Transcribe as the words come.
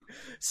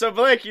So,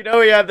 Blake,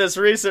 we had this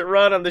recent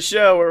run on the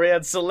show where we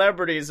had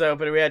celebrities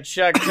open. We had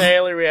Chuck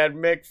Taylor, we had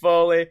Mick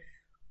Foley.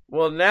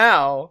 Well,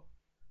 now,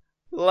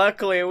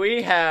 luckily,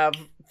 we have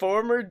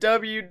former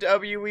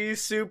WWE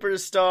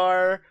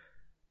superstar.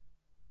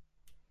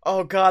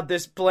 Oh, God,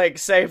 this Blake,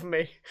 save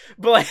me.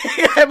 Blake,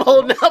 I'm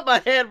holding up my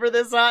hand for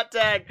this hot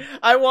tag.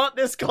 I want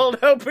this cold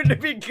open to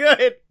be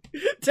good.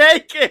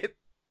 Take it.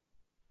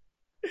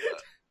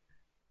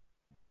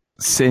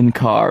 Sin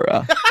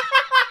Cara.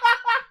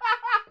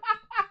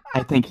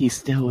 I think he's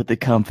still with the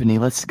company.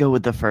 Let's go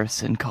with the first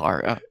Sin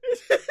Cara.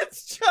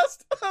 It's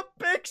just a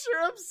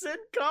picture of Sin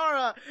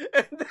Cara,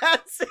 and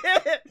that's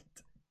it.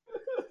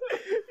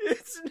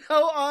 It's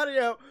no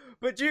audio,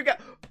 but you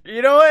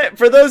know what?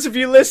 For those of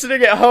you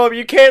listening at home,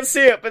 you can't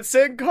see it, but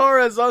Sin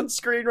Cara is on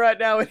screen right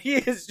now, and he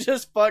is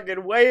just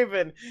fucking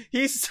waving.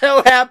 He's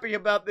so happy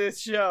about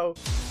this show.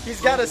 He's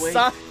got a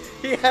sign.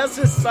 He has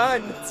a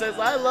sign that says,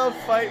 "I love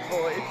Fight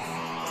Boys."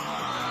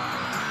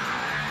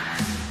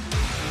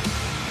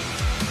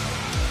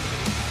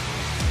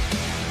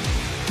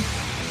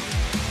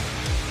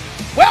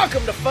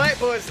 Welcome to Fight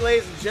Boys,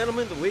 ladies and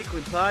gentlemen, the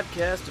weekly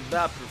podcast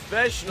about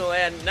professional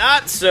and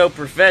not so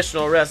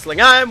professional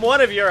wrestling. I'm one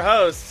of your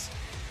hosts.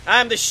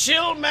 I'm the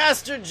Shield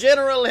Master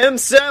General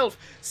himself,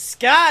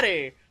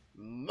 Scotty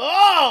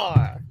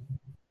Moore.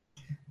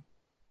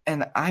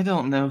 And I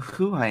don't know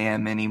who I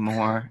am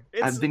anymore.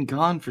 I've been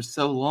gone for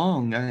so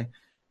long. I've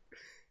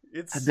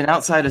been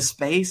outside of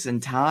space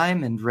and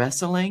time and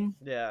wrestling.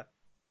 Yeah.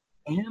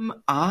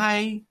 Am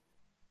I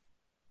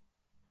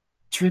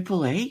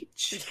Triple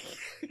H?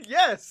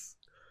 Yes.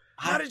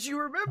 How did you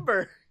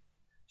remember?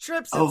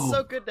 Trips, it's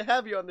so good to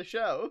have you on the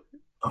show.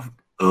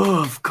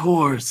 Of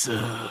course.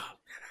 How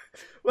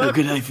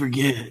could I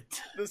forget?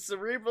 The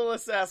cerebral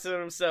assassin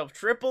himself,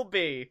 Triple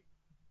B.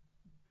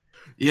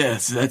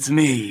 Yes, that's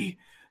me.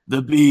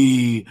 The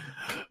B.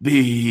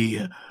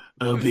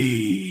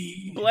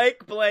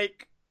 Blake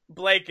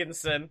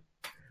Blakenson.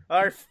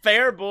 Our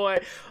fair boy.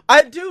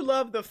 I do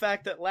love the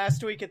fact that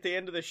last week at the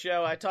end of the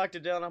show, I talked to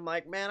Dylan. I'm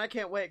like, man, I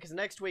can't wait, because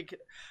next week,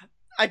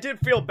 I did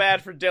feel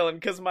bad for Dylan,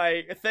 because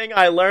my thing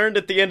I learned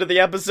at the end of the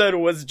episode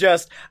was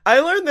just, I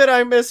learned that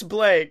I miss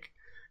Blake.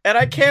 And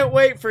I can't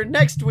wait for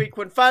next week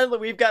when finally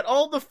we've got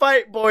all the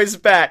Fight Boys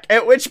back.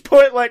 At which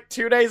point, like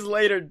 2 days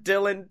later,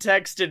 Dylan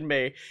texted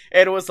me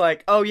and was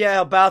like, oh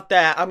yeah, about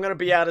that. I'm gonna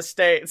be out of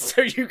state,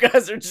 so you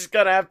guys are just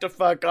gonna have to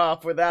fuck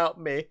off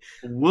without me.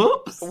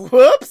 Whoops.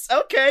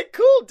 Okay,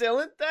 cool,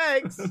 Dylan.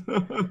 Thanks.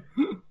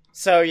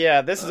 So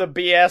yeah, this is a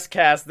BS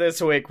cast this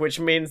week, which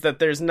means that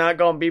there's not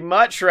gonna be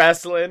much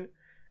wrestling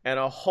and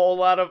a whole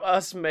lot of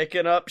us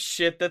making up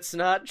shit that's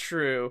not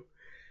true.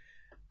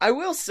 I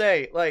will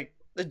say, like,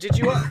 did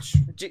you watch?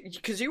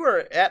 Because you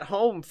were at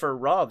home for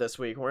Raw this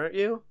week, weren't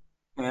you?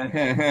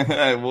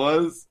 I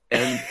was,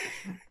 and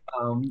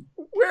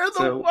we're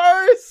the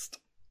worst.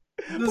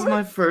 This is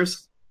my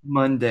first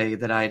Monday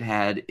that I'd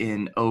had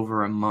in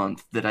over a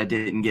month that I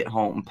didn't get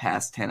home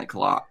past 10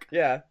 o'clock.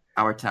 Yeah,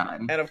 our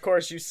time. And of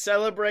course, you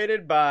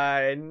celebrated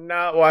by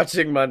not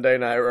watching Monday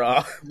Night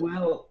Raw.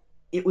 Well,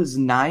 it was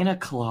 9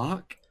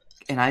 o'clock,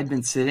 and I'd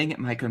been sitting at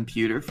my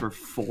computer for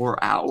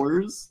 4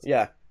 hours.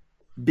 Yeah.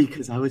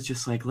 Because I was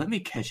just like, let me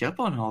catch up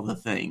on all the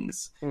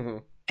things. Mm-hmm.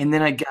 And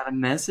then I got a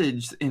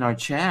message in our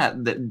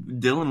chat that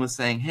Dylan was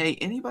saying, hey,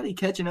 anybody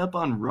catching up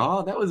on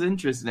Raw? That was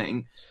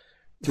interesting.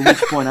 To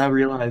which point I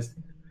realized,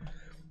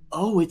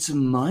 oh, it's a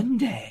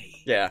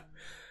Monday. Yeah.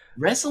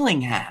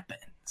 Wrestling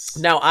happens.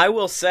 Now, I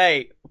will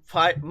say,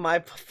 my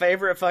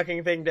favorite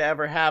fucking thing to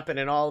ever happen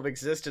in all of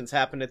existence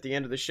happened at the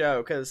end of the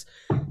show, because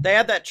they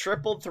had that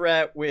triple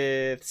threat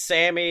with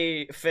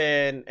Sami,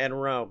 Finn, and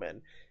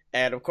Roman.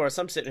 And, of course,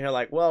 I'm sitting here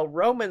like, well,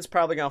 Roman's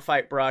probably going to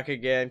fight Brock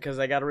again because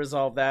they got to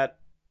resolve that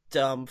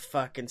dumb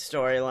fucking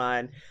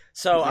storyline.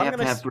 So I'm going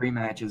to have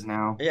rematches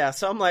now. Yeah,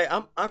 so I'm like,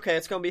 okay,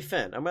 it's going to be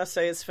Finn. I'm going to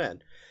say it's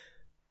Finn.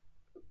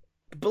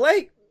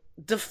 Blake,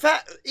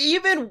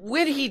 even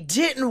when he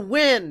didn't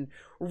win,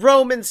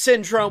 Roman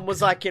syndrome was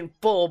like in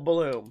full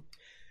bloom.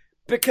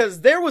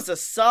 Because there was a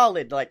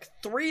solid,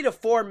 3 to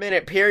 4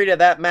 minute period of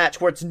that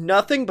match where it's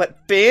nothing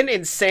but Finn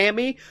and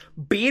Sami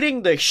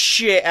beating the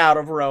shit out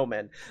of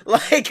Roman.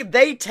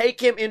 They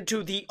take him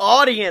into the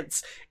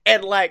audience,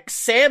 and,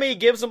 Sami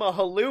gives him a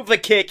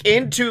haluva kick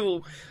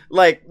into,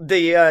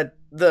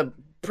 the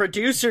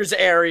producer's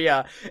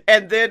area,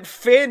 and then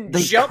Finn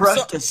jumps up. They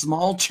crushed a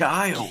small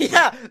child.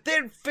 Yeah,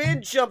 then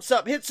Finn jumps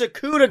up, hits a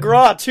coup de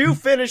grace, 2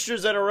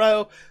 finishers in a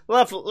row.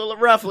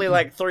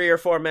 Roughly 3 or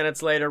 4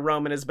 minutes later,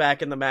 Roman is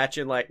back in the match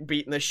and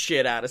beating the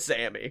shit out of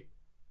Sami.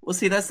 Well,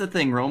 see, that's the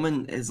thing.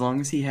 Roman, as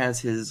long as he has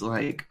his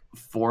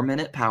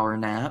 4-minute power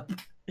nap,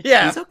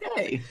 yeah, he's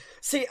okay.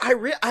 See, I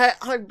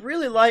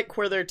really like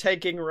where they're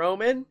taking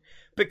Roman,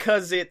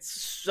 because it's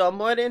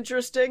somewhat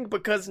interesting,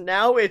 because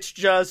now it's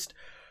just,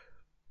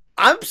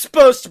 I'm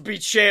supposed to be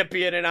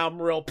champion and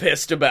I'm real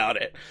pissed about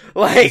it.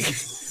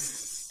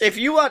 If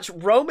you watch,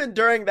 Roman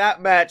during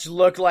that match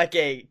looked like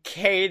a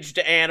caged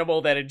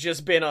animal that had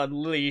just been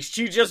unleashed.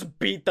 You just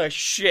beat the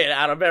shit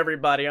out of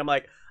everybody. I'm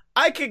like,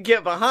 I could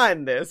get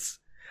behind this.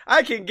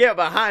 I can get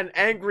behind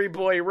Angry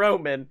Boy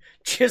Roman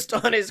just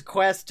on his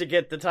quest to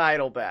get the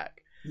title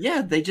back.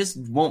 Yeah, they just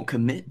won't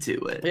commit to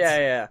it.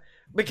 Yeah.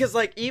 Because,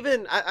 like,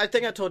 even, I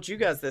think I told you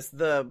guys this,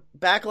 the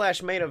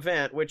Backlash main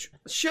event, which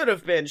should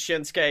have been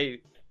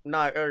Shinsuke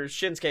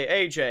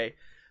AJ,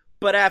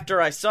 but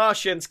after I saw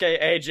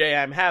Shinsuke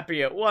AJ, I'm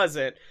happy it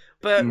wasn't.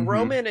 But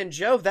Roman and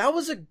Joe, that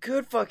was a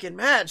good fucking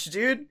match,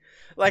 dude.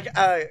 Like,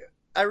 I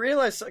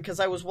realized, because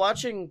I was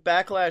watching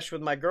Backlash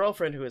with my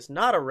girlfriend who is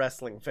not a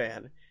wrestling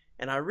fan,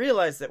 and I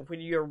realized that when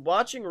you're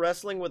watching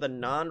wrestling with a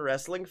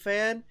non-wrestling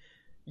fan,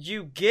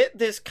 you get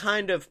this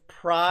kind of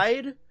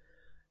pride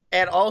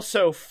and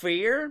also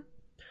fear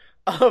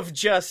of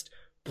just,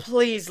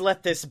 please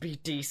let this be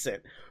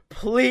decent.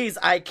 Please,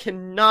 I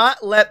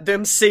cannot let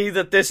them see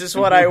that this is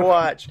what I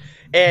watch.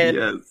 And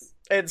yes.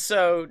 And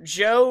so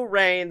Joe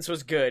Reigns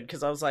was good,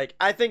 because I was like,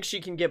 I think she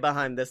can get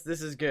behind this.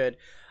 This is good.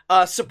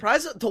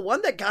 Surprise! The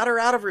one that got her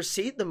out of her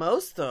seat the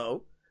most,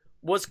 though,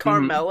 was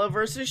Carmella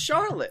versus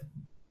Charlotte.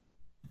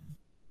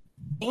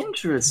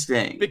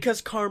 Interesting.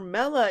 Because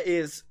Carmella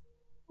is,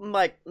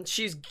 like,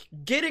 she's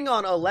getting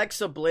on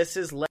Alexa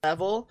Bliss's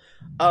level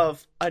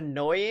of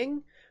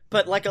annoying,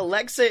 but, like,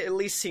 Alexa at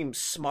least seems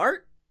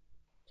smart,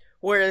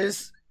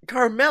 whereas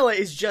Carmella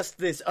is just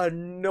this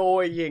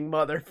annoying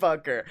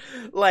motherfucker.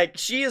 Like,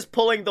 she is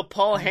pulling the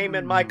Paul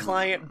Heyman, my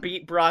client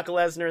beat Brock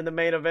Lesnar in the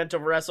main event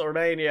of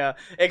WrestleMania,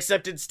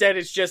 except instead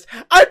it's just,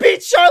 I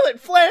beat Charlotte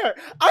Flair!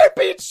 I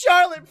beat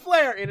Charlotte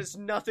Flair! And it's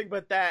nothing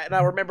but that. And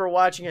I remember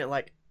watching it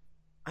like,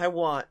 I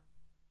want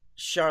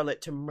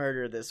Charlotte to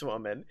murder this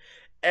woman.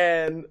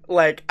 And,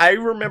 like, I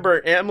remember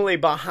Emily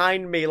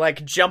behind me,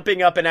 like,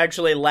 jumping up and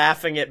actually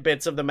laughing at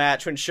bits of the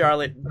match when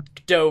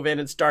Charlotte dove in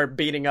and started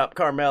beating up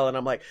Carmella. And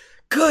I'm like,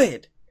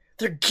 good!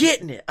 They're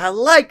getting it! I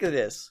like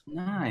this!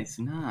 Nice.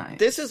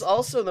 This is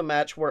also the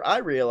match where I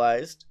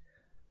realized,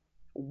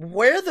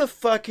 where the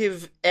fuck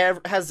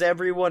has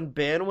everyone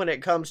been when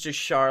it comes to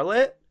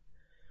Charlotte?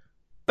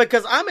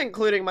 Because I'm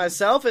including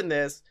myself in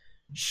this.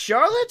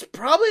 Charlotte's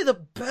probably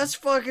the best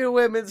fucking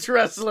women's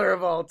wrestler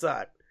of all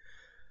time.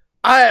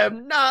 I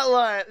am not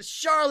lying.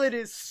 Charlotte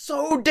is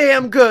so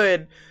damn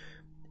good,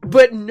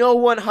 but no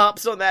one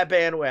hops on that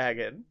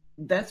bandwagon.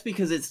 That's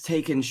because it's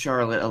taken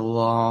Charlotte a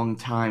long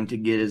time to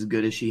get as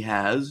good as she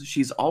has.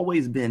 She's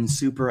always been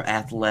super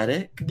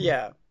athletic.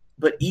 Yeah.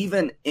 But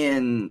even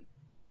in,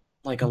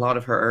 like, a lot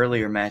of her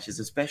earlier matches,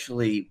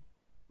 especially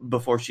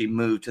before she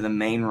moved to the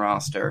main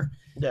roster,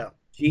 yeah,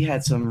 she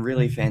had some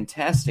really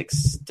fantastic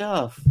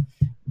stuff,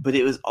 but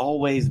it was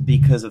always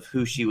because of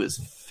who she was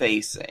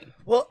facing.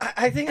 Well,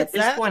 I think at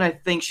this point, I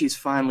think she's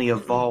finally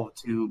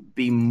evolved to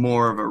be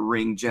more of a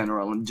ring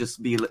general and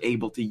just be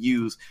able to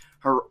use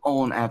her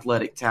own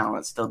athletic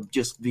talents to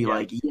just be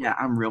like, yeah,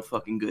 I'm real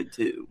fucking good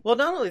too. Well,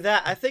 not only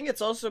that, I think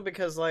it's also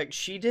because, like,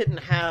 she didn't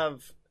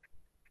have...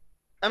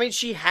 I mean,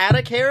 she had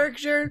a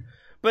character,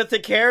 but the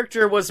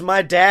character was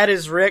my dad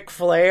is Ric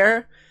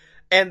Flair,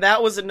 and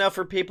that was enough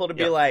for people to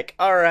be like,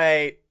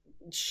 alright,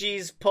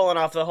 she's pulling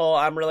off the whole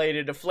I'm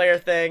related to Flair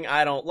thing,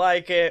 I don't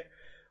like it.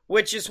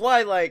 Which is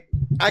why, like,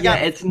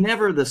 it's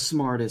never the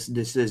smartest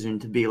decision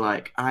to be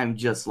like, I'm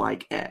just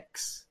like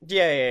X.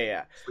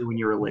 Yeah. When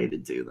you're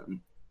related to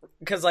them.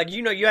 Because, like,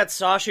 you know, you had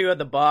Sasha who had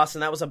the boss,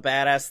 and that was a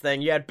badass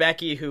thing. You had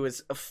Becky, who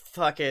is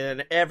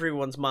fucking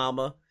everyone's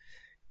mama.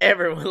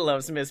 Everyone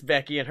loves Miss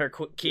Becky and her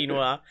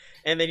quinoa.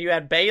 And then you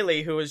had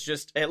Bayley, who was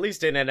just, at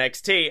least in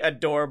NXT,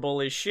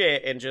 adorable as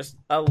shit and just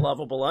a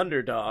lovable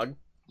underdog.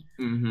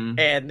 Mm-hmm.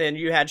 And then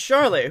you had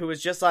Charlotte, who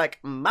was just like,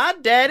 my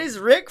daddy's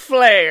Ric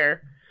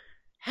Flair.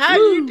 How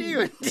you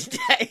doing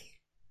today?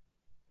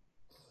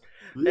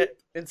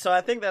 And so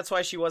I think that's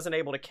why she wasn't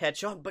able to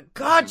catch on. But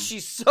God,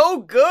 she's so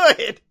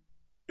good!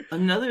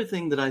 Another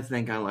thing that I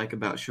think I like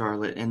about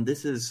Charlotte, and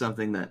this is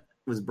something that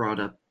was brought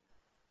up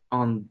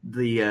on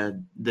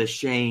the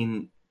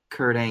Shane,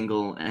 Kurt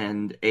Angle,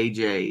 and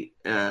AJ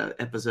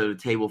episode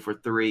of Table for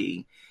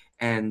Three,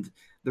 and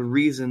the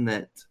reason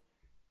that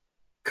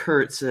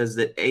Kurt says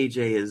that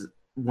AJ is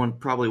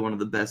probably one of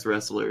the best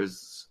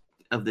wrestlers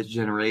of this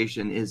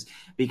generation is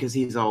because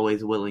he's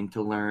always willing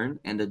to learn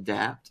and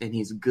adapt, and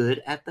he's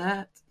good at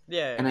that.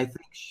 Yeah. And I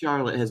think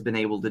Charlotte has been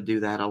able to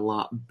do that a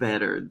lot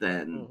better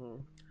than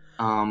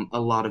a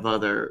lot of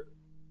other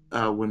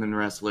women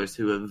wrestlers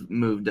who have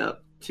moved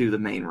up to the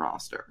main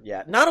roster.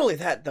 Yeah, not only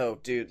that, though,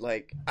 dude,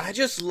 like, I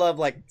just love,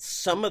 like,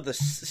 some of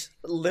the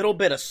little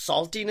bit of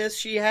saltiness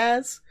she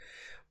has.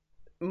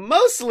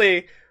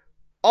 Mostly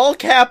all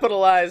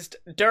capitalized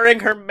during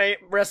her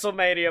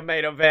WrestleMania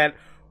main event,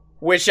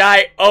 which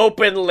I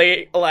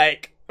openly,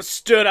 like,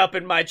 stood up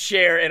in my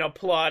chair and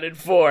applauded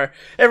for.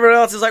 Everyone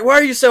else is like, why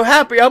are you so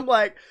happy? I'm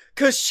like,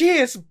 because she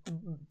is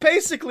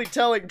basically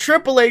telling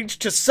Triple H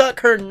to suck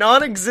her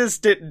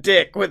non-existent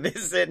dick with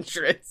his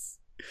entrance.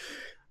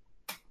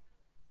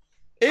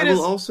 I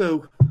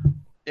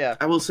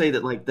will say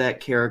that, like,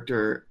 that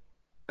character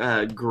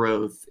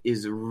growth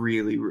is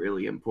really,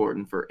 really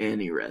important for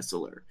any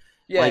wrestler.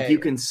 You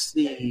can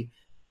see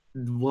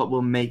what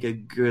will make a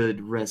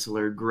good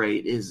wrestler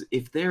great is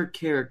if their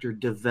character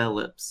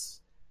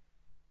develops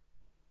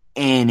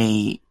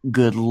any.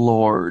 Good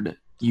lord,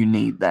 you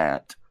need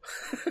that.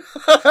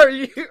 Are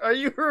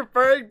you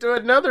referring to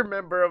another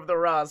member of the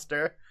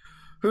roster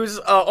whose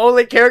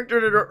only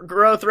character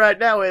growth right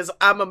now is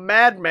I'm a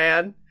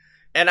madman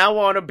and I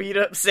want to beat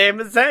up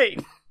Sami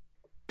Zayn?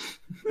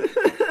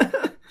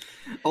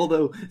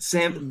 Although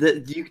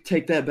you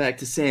take that back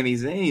to Sami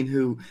Zayn,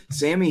 who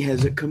Sami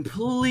has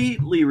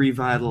completely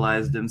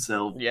revitalized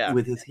himself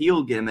with his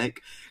heel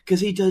gimmick, because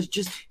he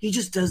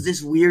just does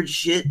this weird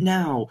shit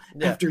now.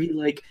 Yeah. After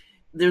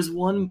there's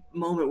one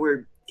moment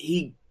where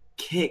he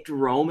kicked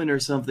Roman or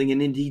something,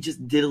 and then he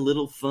just did a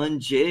little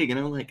fun jig, and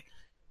I'm like,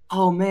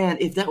 oh man,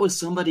 if that was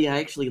somebody I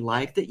actually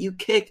liked that you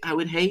kicked, I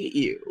would hate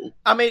you.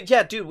 I mean,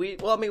 yeah, dude, we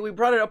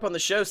brought it up on the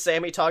show,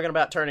 Sammy talking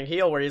about turning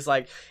heel, where he's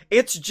like,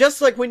 it's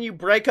just like when you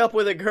break up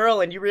with a girl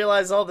and you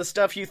realize all the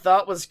stuff you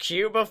thought was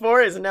cute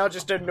before is now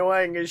just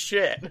annoying as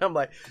shit. And I'm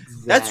like,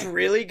 that's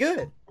really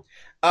good.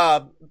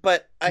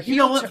 But you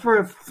know what?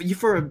 For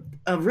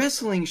a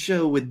wrestling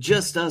show with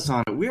just us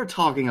on it, we're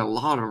talking a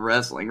lot of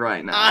wrestling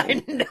right now.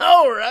 I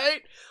know,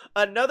 right?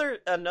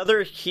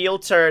 Another heel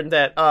turn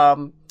that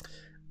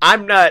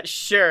I'm not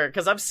sure,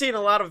 because I've seen a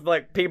lot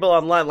of people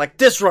online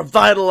this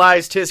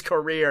revitalized his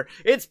career.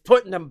 It's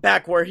putting him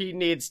back where he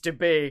needs to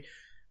be.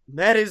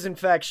 That is in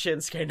fact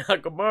Shinsuke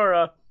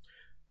Nakamura.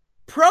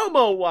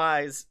 Promo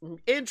wise,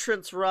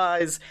 entrance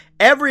wise,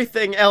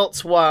 everything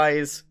else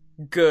wise,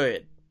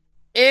 good.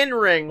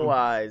 In-ring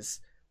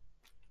wise,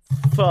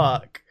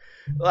 fuck.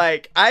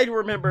 I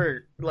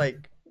remember,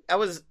 I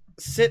was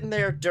sitting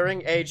there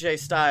during AJ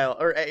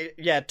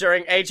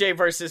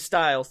versus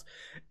Styles,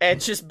 and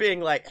just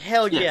being like,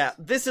 hell yeah,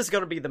 this is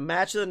going to be the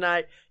match of the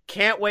night.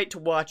 Can't wait to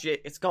watch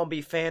it. It's going to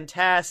be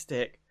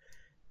fantastic.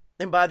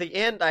 And by the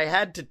end, I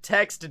had to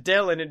text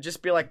Dylan and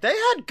just be like, they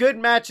had good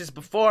matches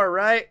before,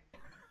 right?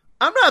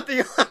 I'm not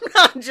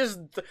just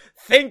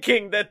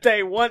thinking that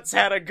they once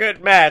had a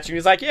good match. And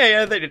he's like,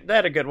 yeah, they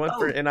had a good one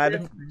for in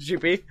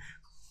IWGP.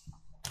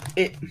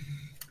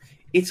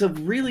 It's a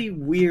really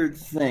weird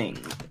thing.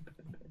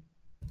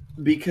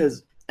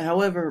 Because,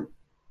 however,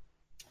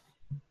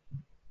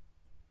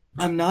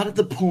 I'm not at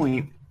the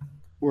point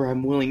where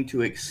I'm willing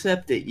to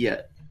accept it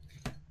yet.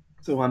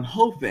 So I'm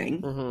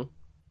hoping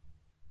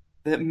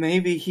that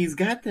maybe he's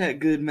got that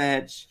good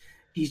match.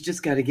 He's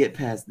just got to get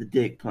past the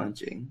dick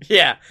punching.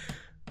 Yeah.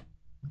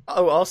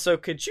 Oh, also,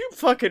 could you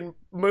fucking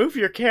move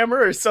your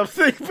camera or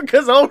something?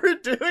 Because all we're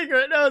doing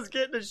right now is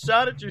getting a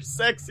shot at your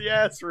sexy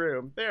ass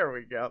room. There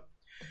we go.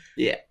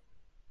 Yeah.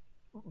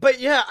 But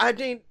yeah, I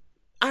mean,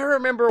 I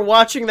remember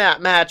watching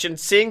that match and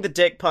seeing the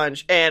dick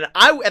punch, and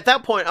at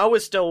that point, I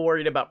was still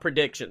worried about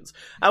predictions.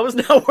 I was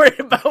not worried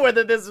about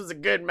whether this was a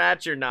good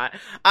match or not.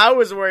 I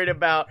was worried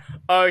about,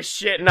 oh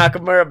shit,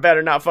 Nakamura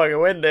better not fucking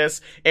win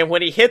this. And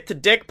when he hit the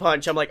dick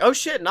punch, I'm like, oh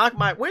shit, Nak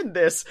might win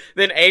this.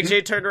 Then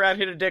AJ turned around,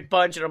 hit a dick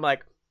punch, and I'm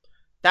like,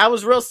 that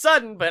was real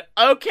sudden, but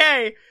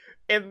okay.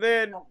 And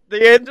then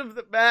the end of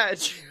the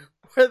match,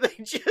 where they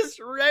just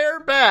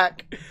rear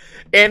back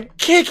and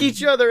kick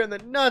each other in the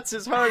nuts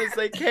as hard as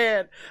they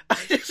can. I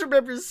just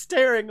remember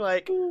staring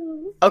like,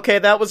 okay,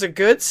 that was a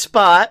good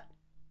spot.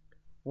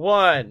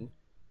 1,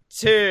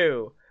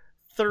 2,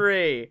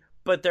 3.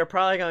 But they're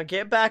probably going to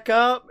get back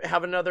up,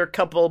 have another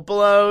couple of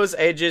blows.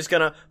 AJ's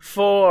going to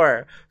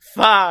 4,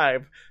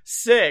 5,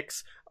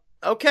 6.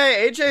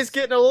 Okay, AJ's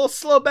getting a little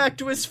slow back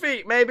to his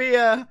feet. Maybe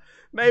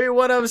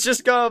one of them's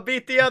just going to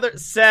beat the other.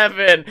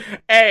 7,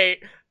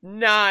 8,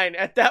 9.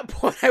 At that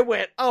point, I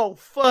went, oh,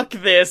 fuck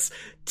this.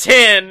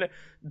 10.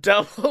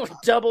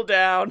 Double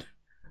down.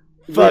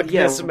 Fuck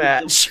this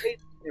match.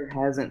 There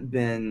hasn't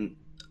been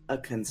a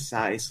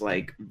concise,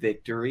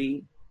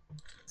 victory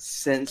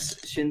since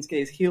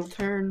Shinsuke's heel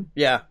turn.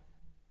 Yeah.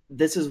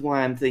 This is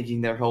why I'm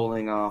thinking they're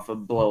holding off a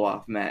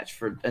blow-off match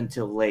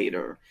until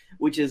later.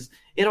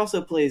 It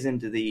also plays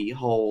into the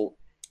whole,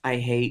 I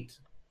hate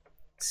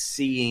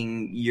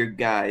seeing your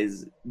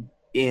guys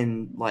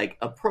in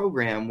a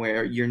program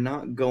where you're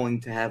not going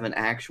to have an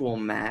actual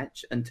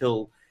match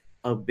until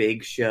a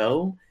big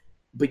show,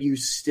 but you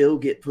still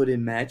get put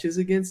in matches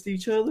against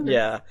each other.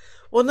 Yeah.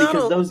 Well,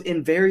 because those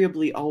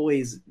invariably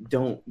always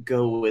don't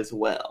go as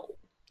well.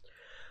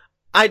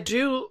 I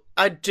do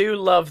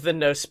love the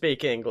no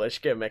speak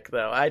English gimmick,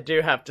 though. I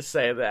do have to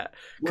say that.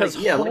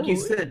 Like you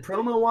said,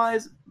 promo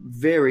wise,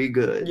 very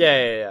good.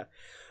 Yeah.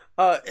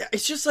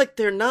 It's just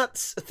they're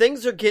not.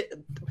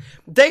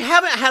 They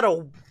haven't had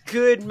a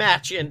good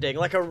match ending,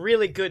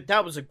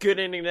 that was a good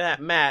ending to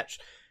that match,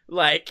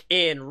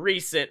 in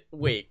recent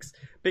weeks,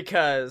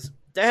 because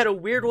they had a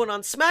weird one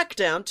on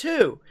SmackDown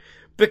too,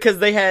 because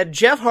they had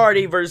Jeff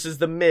Hardy versus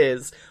The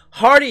Miz.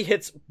 Hardy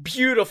hits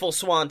beautiful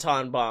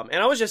Swanton Bomb,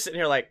 and I was just sitting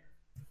here like,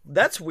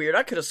 that's weird.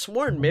 I could have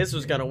sworn Miz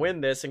was gonna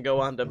win this and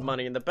go on to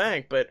Money in the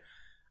Bank, but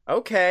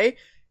okay.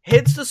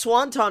 Hits the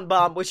Swanton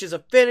Bomb, which is a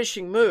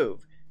finishing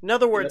move. In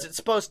other words, It's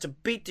supposed to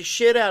beat the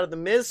shit out of The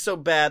Miz so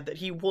bad that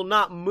he will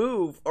not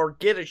move or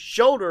get his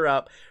shoulder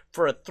up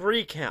for a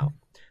 3 count.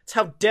 It's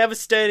how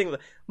devastating, the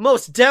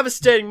most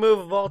devastating move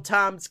of all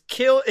time.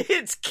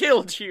 It's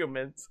killed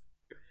humans.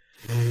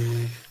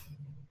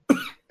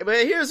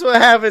 But here's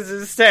what happens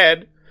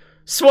instead.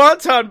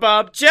 Swanton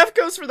Bob, Jeff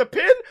goes for the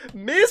pin,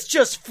 Miz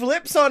just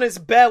flips on his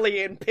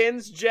belly and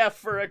pins Jeff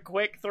for a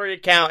quick 3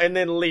 count and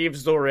then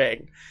leaves the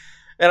ring.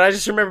 And I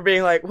just remember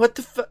being like, what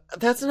the fuck?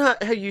 That's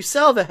not how you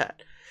sell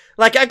that.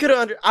 Like,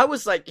 I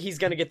was like, he's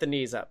gonna get the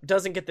knees up.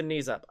 Doesn't get the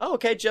knees up. Oh,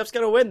 okay, Jeff's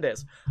gonna win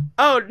this.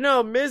 Oh,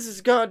 no, Miz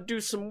is gonna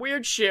do some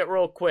weird shit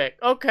real quick.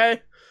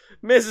 Okay.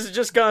 Miz is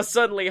just gonna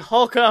suddenly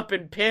hulk up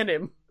and pin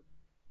him.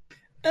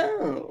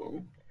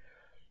 Oh.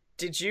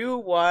 Did you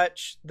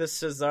watch the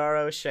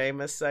Cesaro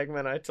Sheamus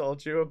segment I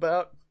told you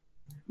about?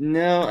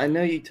 No, I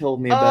know you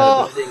told me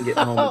about it, but I didn't get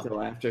home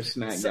until after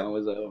SmackDown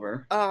was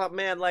over. Oh,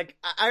 man, like,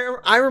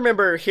 I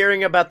remember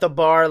hearing about the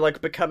Bar, like,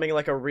 becoming,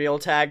 like, a real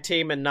tag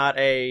team and not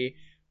a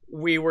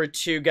we were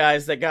 2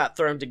 guys that got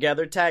thrown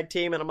together tag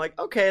team, and I'm like,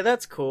 okay,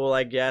 that's cool,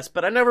 I guess,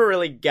 but I never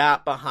really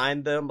got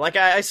behind them. Like,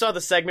 I saw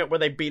the segment where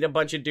they beat a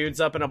bunch of dudes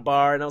up in a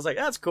bar, and I was like,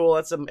 that's cool,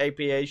 that's some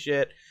APA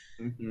shit.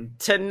 Mm-hmm.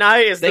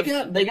 Tonight is they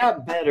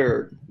got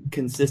better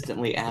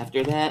consistently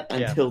after that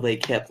until they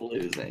kept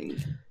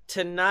losing.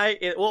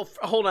 Tonight,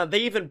 hold on, they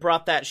even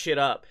brought that shit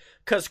up.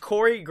 Because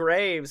Corey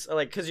Graves,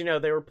 like, because, you know,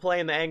 they were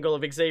playing the angle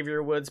of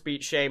Xavier Woods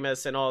beat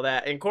Sheamus and all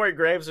that, and Corey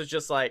Graves was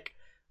just like,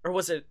 or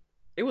was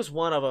it was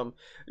one of them,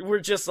 we're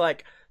just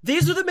like,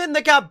 these are the men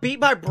that got beat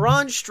by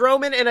Braun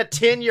Strowman and a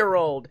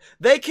 10-year-old.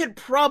 They could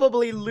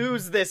probably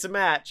lose this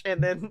match.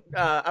 And then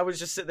I was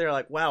just sitting there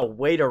like, wow,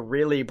 way to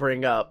really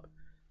bring up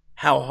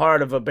how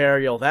hard of a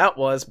burial that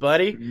was,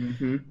 buddy.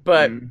 Mm-hmm.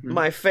 But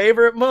my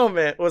favorite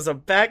moment was a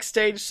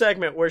backstage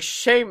segment where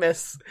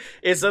Sheamus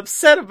is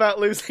upset about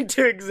losing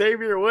to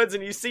Xavier Woods,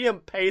 and you see him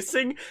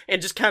pacing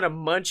and just kind of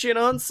munching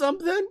on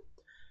something.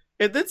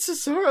 And then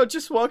Cesaro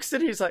just walks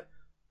in, he's like,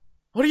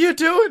 what are you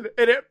doing?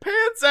 And it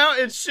pans out,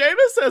 and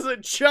Sheamus has a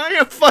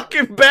giant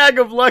fucking bag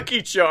of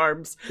Lucky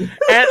Charms. And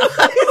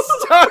I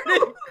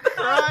started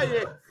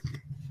crying.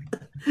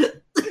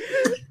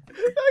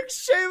 Like,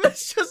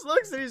 Sheamus just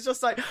looks and he's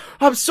just like,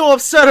 I'm so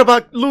upset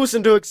about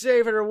losing to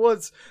Xavier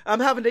Woods. I'm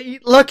having to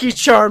eat Lucky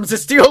Charms.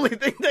 It's the only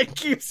thing that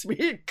keeps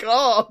me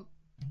calm.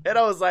 And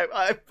I was like,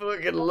 I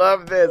fucking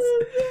love this.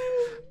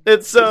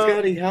 And so,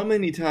 Scotty, how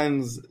many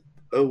times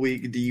a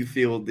week do you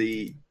feel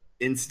the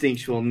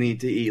instinctual need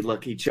to eat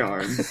Lucky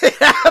Charms? It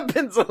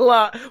happens a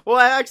lot. Well,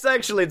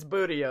 actually it's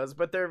Bootios,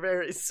 but they're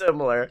very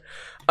similar.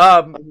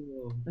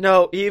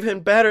 No, even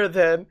better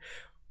than...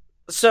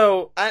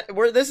 So,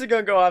 this is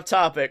going to go off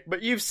topic,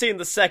 but you've seen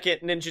the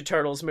second Ninja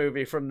Turtles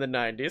movie from the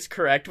 90s,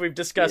 correct? We've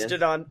discussed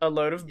it on A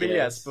Load of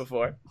BS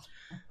before.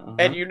 Uh-huh.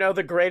 And you know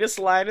the greatest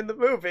line in the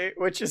movie,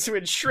 which is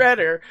when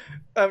Shredder,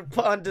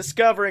 upon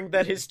discovering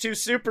that his 2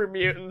 super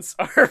mutants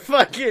are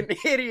fucking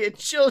idiot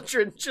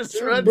children,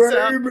 just runs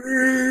out.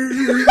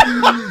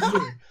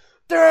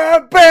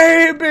 They're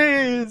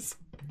babies!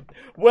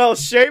 Well,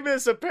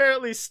 Sheamus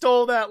apparently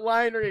stole that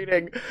line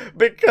reading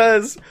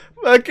because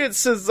fucking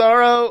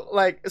Cesaro,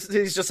 like,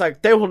 he's just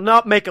like, they will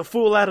not make a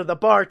fool out of the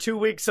Bar 2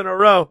 weeks in a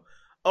row.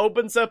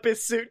 Opens up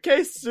his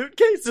suitcase.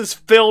 Suitcase is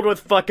filled with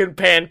fucking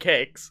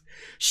pancakes.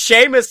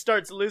 Sheamus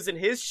starts losing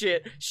his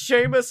shit.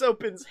 Sheamus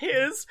opens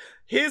his.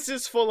 His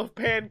is full of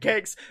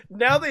pancakes.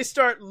 Now they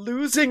start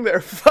losing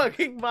their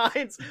fucking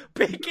minds,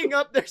 picking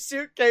up their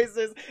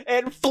suitcases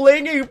and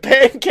flinging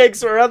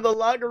pancakes around the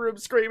locker room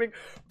screaming,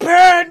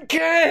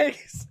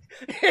 pancakes!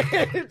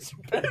 It's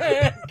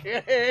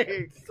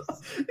pancakes!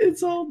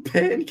 It's all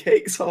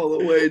pancakes all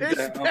the way down.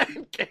 It's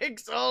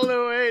pancakes all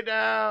the way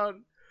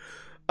down.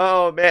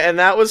 Oh, man, and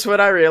that was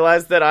when I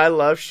realized that I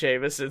love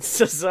Sheamus and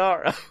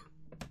Cesaro.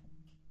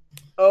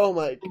 Oh,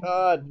 my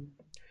God.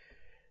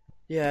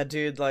 Yeah,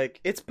 dude,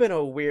 like, it's been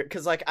a weird...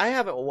 Because, like, I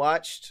haven't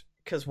watched,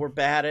 because we're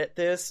bad at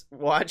this,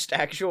 watched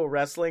actual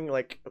wrestling,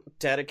 like,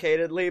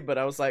 dedicatedly, but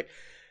I was like,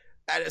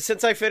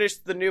 since I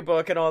finished the new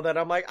book and all that,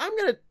 I'm like, I'm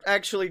gonna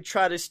actually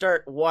try to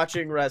start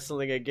watching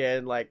wrestling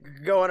again, like,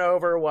 going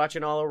over,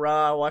 watching all of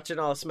Raw, watching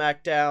all of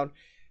SmackDown.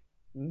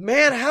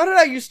 Man, how did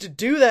I used to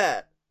do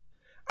that?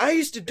 I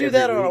used to do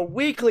that on a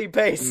weekly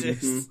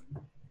basis. Mm-hmm.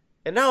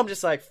 And now I'm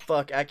just like,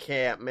 fuck, I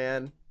can't,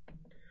 man.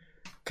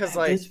 Because,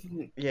 like,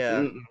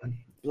 yeah.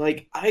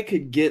 Like, I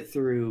could get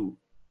through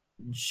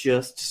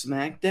just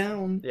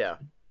SmackDown. Yeah.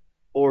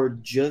 Or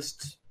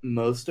just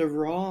most of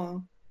Raw.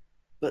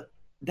 But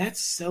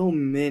that's so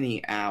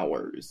many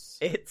hours.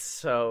 It's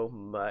so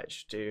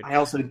much, dude. I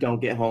also don't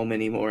get home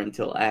anymore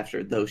until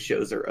after those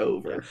shows are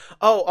over. Yeah.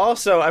 Oh,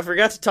 also, I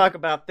forgot to talk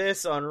about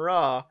this on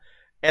Raw.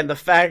 And the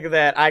fact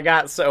that I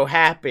got so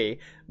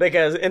happy,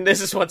 because, and this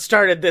is what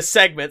started this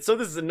segment, so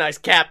this is a nice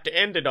cap to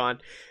end it on,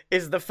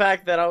 is the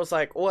fact that I was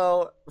like,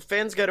 well,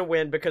 Finn's gonna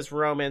win because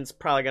Roman's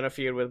probably gonna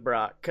feud with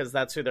Brock, because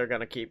that's who they're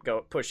gonna keep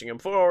pushing him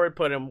forward,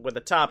 put him with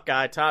the top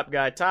guy.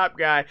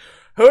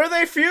 Who are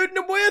they feuding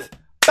him with?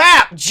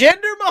 Bap!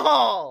 Jinder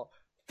Mahal!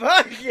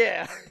 Fuck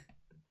yeah!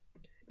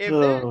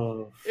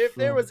 If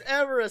there was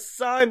ever a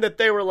sign that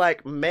they were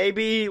like,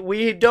 maybe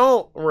we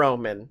don't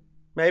Roman.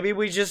 Maybe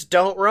we just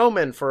don't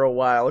Roman for a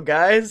while,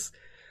 guys.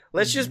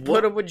 Let's just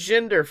put him with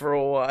Jinder for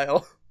a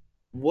while.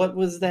 What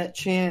was that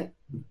chant?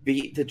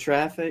 Beat the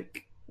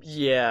traffic?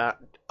 Yeah.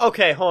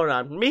 okay, hold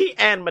on. Me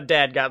and my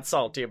dad got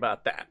salty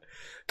about that.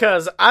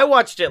 Because I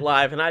watched it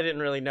live and I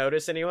didn't really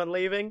notice anyone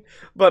leaving.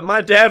 But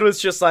my dad was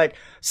just like,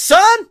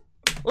 son,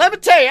 let me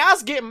tell you, I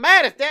was getting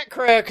mad at that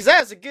crowd because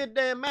that's a good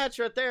damn match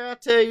right there. I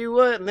tell you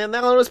what. And then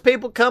all those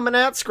people coming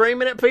out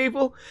screaming at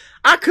people.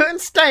 I couldn't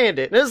stand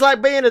it. It was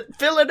like being at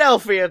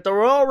Philadelphia at the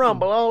Royal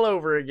Rumble all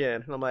over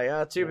again. And I'm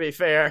like, to be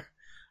fair,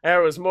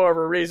 there was more of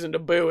a reason to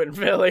boo in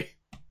Philly.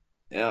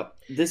 Yep.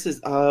 This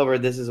is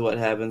what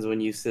happens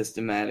when you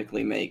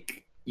systematically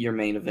make your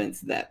main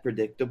events that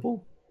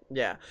predictable.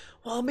 Yeah.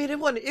 Well, I mean,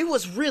 it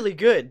was really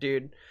good,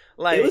 dude.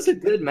 Like, it was a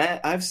good match.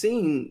 I've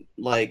seen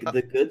like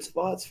the good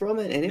spots from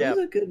it, and it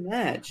was a good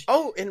match.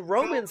 Oh, and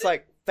Roman's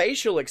like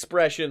facial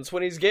expressions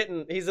when he's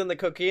in the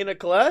coquina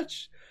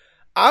clutch.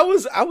 I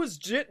was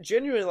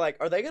genuinely like,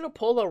 are they gonna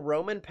pull a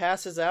Roman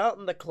passes out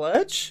in the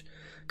clutch?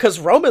 Because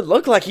Roman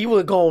looked like he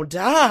was gonna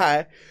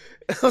die.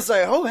 I was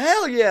like, oh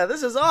hell yeah,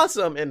 this is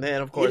awesome. And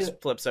then of course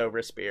flips over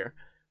a spear.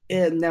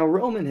 And now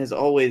Roman has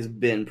always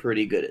been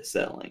pretty good at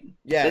selling.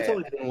 Yeah, that's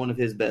always been one of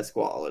his best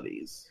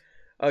qualities.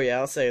 Oh yeah,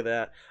 I'll say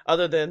that.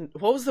 Other than,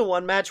 what was the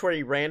one match where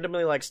he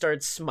randomly like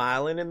started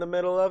smiling in the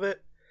middle of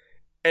it,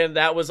 and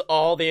that was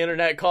all the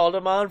internet called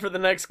him on for the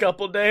next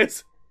couple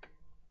days?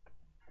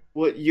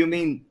 What you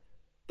mean?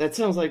 That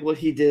sounds like what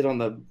he did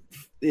on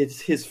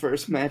it's his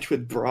first match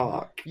with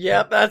Brock.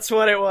 Yep, that's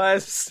what it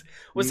was.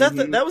 Was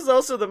that was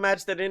also the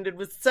match that ended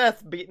with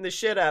Seth beating the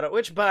shit out of?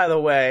 Which, by the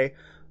way,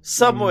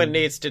 someone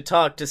needs to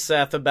talk to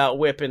Seth about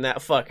whipping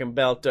that fucking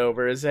belt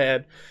over his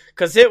head.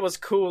 Because it was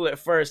cool at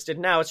first, and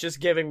now it's just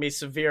giving me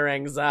severe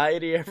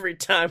anxiety every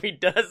time he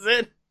does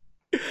it.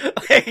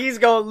 Like, he's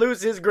going to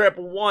lose his grip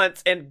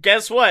once, and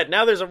guess what?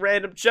 Now there's a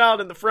random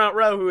child in the front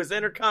row who is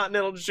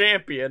Intercontinental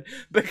Champion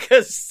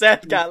because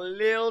Seth got a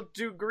little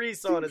too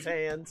grease on his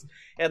hands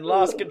and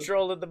lost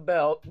control of the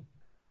belt.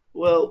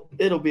 Well,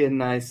 it'll be a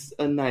nice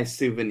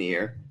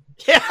souvenir.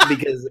 Yeah.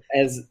 Because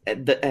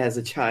as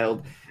a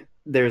child,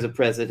 there's a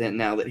precedent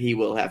now that he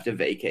will have to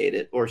vacate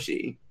it, or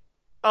she.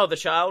 Oh, the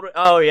child?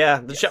 Oh,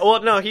 yeah.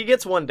 Well, no, he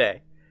gets one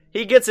day.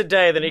 He gets a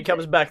day, then he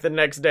comes back the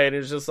next day, and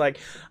it's just like,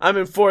 I'm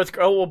in fourth.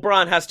 Oh, well,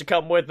 Braun has to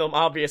come with him,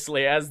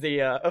 obviously, as the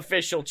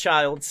official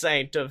child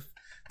saint of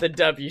the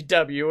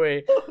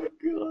WWE. Oh,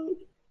 God.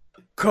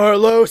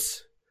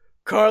 Carlos,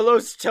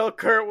 tell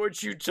Kurt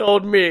what you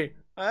told me.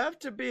 I have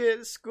to be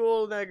at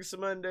school next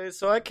Monday,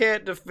 so I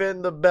can't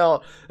defend the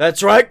belt.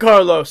 That's right,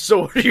 Carlos.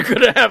 So what are you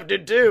going to have to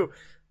do?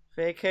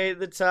 Vacate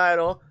the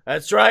title.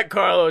 That's right,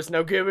 Carlos.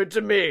 Now give it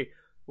to me.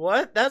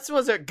 What? That's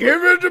what's it.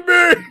 Give it to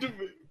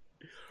me.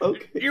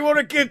 Okay. You want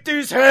to get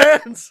these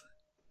hands?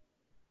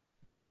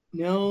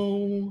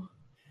 No.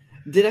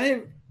 Did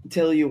I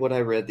tell you what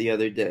I read the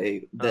other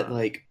day? That,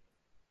 like,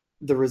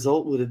 the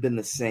result would have been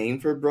the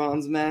same for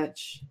Braun's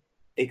match,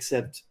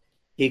 except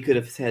he could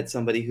have had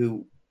somebody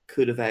who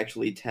could have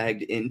actually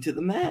tagged into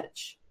the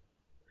match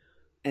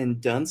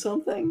and done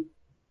something.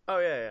 Oh,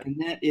 yeah.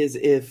 And that is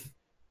if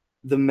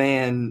the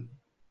man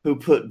who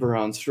put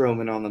Braun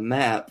Strowman on the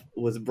map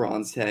was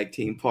Braun's tag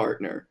team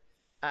partner.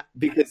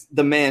 Because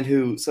the man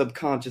who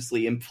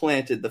subconsciously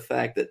implanted the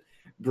fact that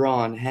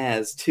Braun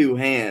has two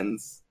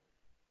hands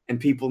and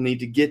people need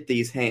to get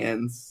these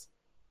hands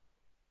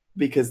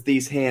because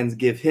these hands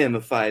give him a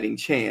fighting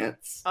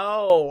chance.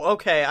 Oh,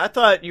 okay. I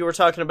thought you were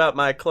talking about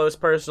my close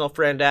personal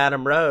friend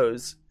Adam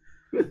Rose.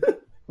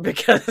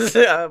 Because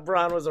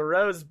Braun was a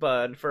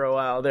rosebud for a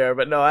while there.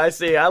 But no, I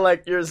see. I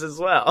like yours as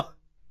well.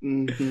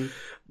 Mm-hmm.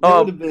 That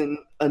would have been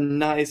a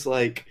nice,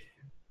 like,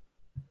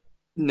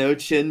 no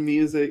chin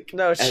music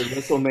at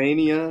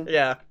WrestleMania.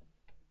 Yeah.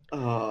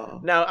 Oh.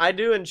 Now, I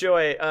did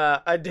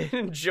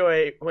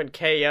enjoy when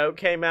KO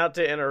came out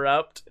to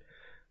interrupt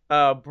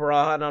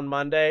Braun on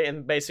Monday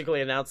and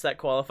basically announced that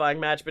qualifying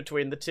match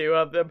between the two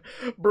of them.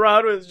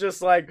 Braun was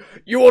just like,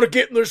 you want to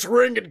get in this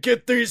ring and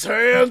get these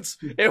hands?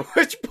 At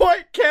which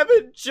point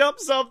Kevin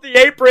jumps off the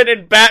apron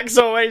and backs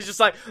away. He's just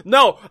like,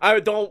 no, I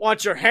don't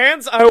want your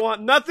hands. I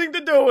want nothing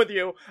to do with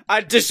you.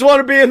 I just want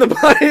to be in the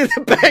Money in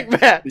the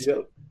Bank match.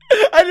 Yep.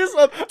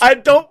 I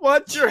don't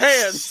want your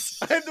hands.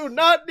 I do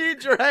not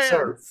need your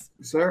hands.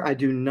 Sir, I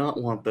do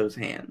not want those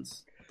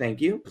hands.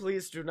 Thank you.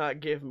 Please do not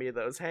give me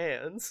those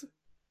hands.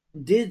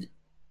 Did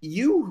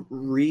you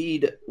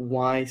read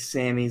why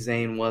Sami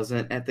Zayn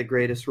wasn't at the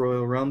Greatest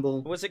Royal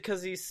Rumble? Was it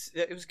because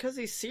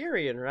he's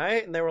Syrian,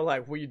 right? And they were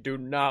like, we do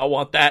not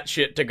want that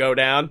shit to go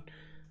down.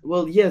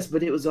 Well, yes,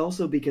 but it was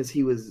also because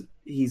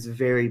he's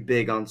very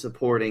big on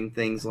supporting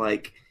things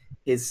like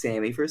his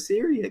Sammy for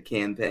Syria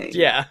campaign.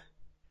 Yeah.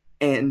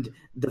 And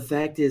the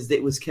fact is that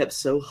it was kept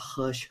so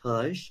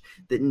hush-hush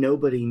that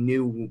nobody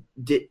knew,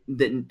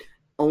 that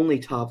only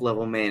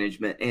top-level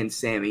management and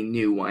Sammy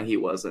knew why he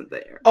wasn't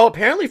there. Oh,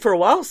 apparently for a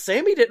while,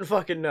 Sammy didn't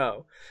fucking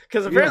know.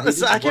 Because apparently,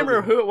 I can't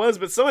remember who it was,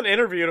 but someone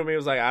interviewed him. He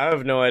was like, I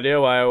have no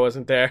idea why I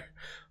wasn't there.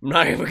 I'm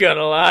not even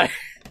gonna lie.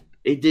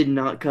 It did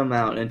not come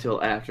out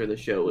until after the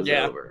show was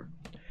over.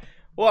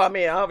 Well, I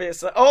mean,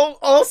 obviously. Oh,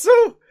 also,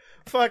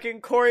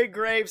 fucking Corey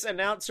Graves,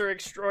 announcer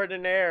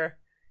extraordinaire.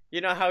 You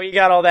know how he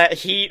got all that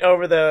heat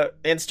over the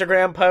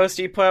Instagram post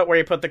he put, where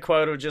he put the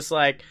quote of just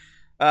like,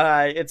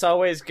 It's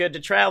always good to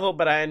travel,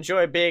 but I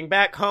enjoy being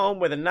back home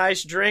with a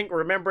nice drink,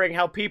 remembering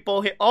how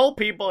all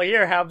people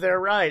here have their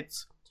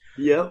rights.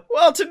 Yep.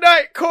 Well,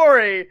 tonight,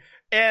 Corey,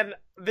 and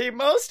the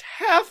most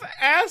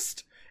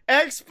half-assed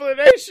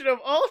explanation of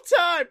all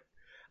time.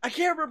 I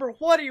can't remember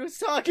what he was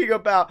talking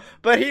about,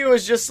 but he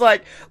was just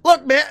like,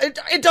 look, man,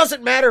 it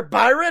doesn't matter,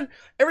 Byron.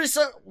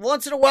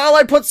 Once in a while,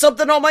 I put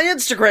something on my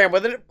Instagram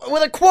with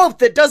a quote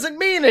that doesn't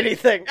mean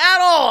anything at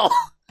all.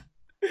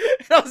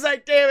 And I was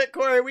like, damn it,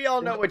 Corey, we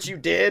all know what you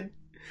did.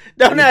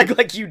 Don't act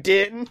like you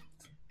didn't.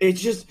 It's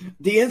just,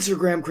 the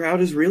Instagram crowd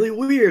is really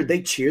weird.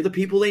 They cheer the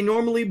people they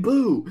normally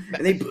boo,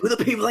 and they boo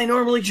the people they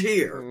normally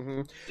cheer.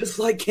 Mm-hmm. Just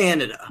like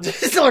Canada.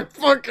 Just like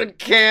fucking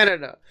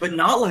Canada. But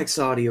not like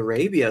Saudi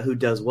Arabia, who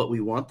does what we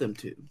want them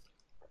to.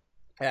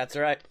 That's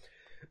right.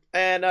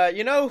 And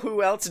you know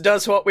who else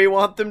does what we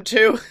want them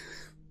to?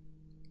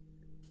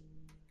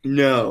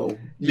 No,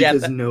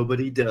 because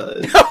nobody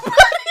does. Nobody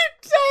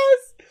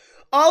does!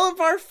 All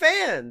of our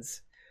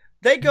fans.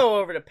 They go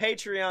over to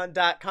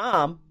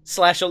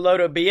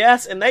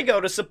patreon.com/AloadofBS and they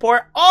go to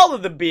support all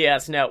of the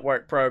BS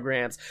Network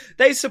programs.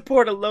 They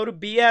support A Load of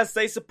BS.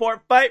 They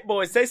support Fight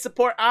Boys. They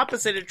support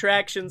Opposite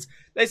Attractions.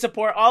 They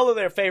support all of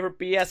their favorite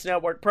BS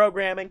Network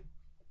programming.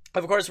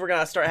 Of course, we're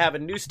going to start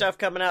having new stuff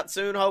coming out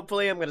soon,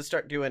 hopefully. I'm going to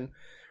start doing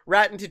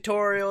writing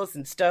tutorials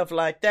and stuff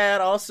like that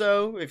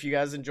also, if you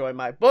guys enjoy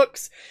my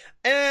books.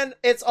 And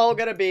it's all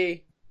going to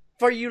be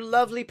for you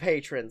lovely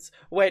patrons.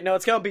 Wait, no,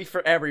 it's going to be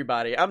for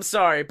everybody. I'm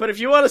sorry. But if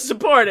you want to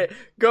support it,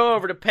 go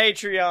over to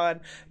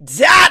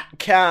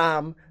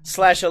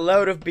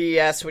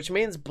patreon.com/AloadofBS, which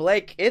means,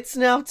 Blake, it's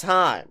now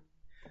time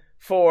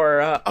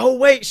for, oh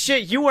wait,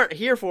 shit, you weren't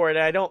here for it,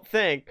 I don't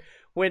think,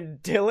 when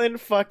Dylan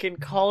fucking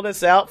called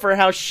us out for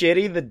how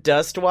shitty the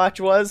Dust Watch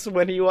was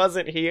when he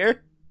wasn't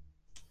here.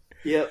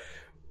 Yep.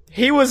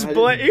 He was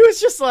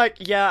just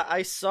like, yeah,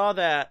 I saw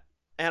that,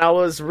 and I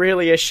was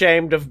really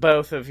ashamed of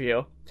both of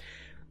you.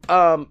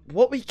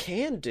 What we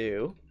can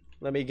do,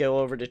 let me go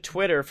over to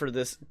Twitter for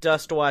this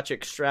Dust Watch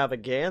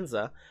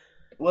extravaganza.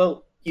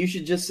 Well, you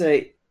should just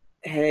say,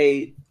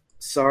 hey,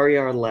 sorry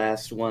our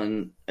last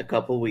one a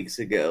couple weeks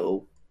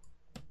ago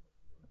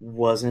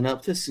wasn't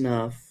up to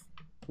snuff.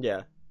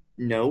 Yeah.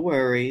 No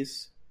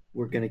worries.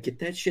 We're gonna get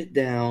that shit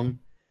down.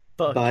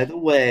 Fuck. By the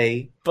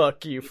way,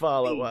 fuck you,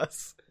 follow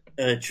us.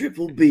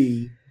 Triple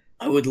B,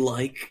 I would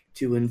like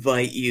to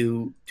invite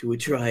you to a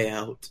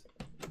tryout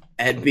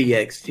at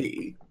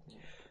BXT.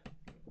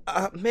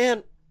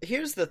 Man,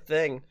 here's the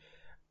thing.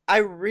 I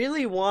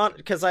really want,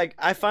 because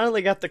I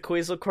finally got the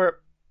Queasel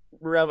Corp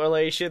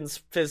Revelations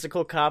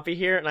physical copy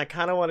here, and I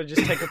kind of want to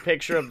just take a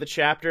picture of the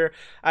chapter.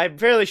 I'm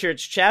fairly sure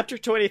it's chapter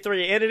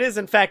 23, and it is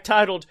in fact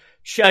titled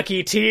Chuck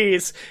E.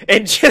 Cheese,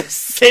 and just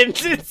send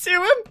it to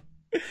him.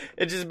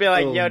 And just be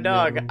like, yo,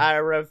 dog, no. I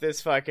wrote this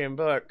fucking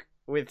book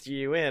with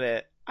you in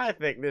it. I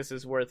think this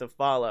is worth a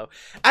follow.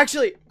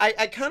 Actually,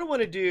 I kind of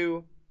want to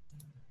do...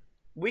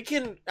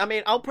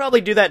 I'll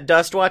probably do that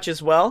Dust Watch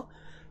as well.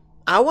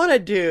 I want to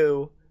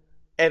do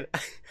an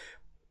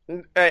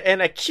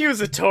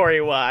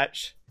accusatory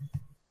watch,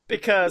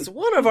 because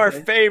one of our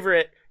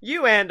favorite,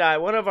 you and I,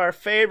 one of our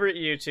favorite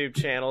YouTube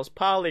channels,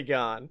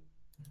 Polygon,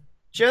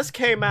 just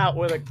came out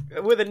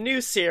with a new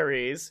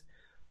series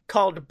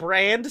called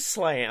Brand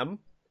Slam,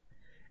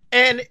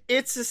 and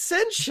it's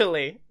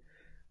essentially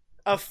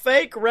a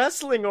fake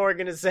wrestling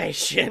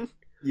organization.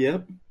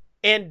 Yep.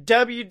 In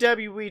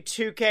WWE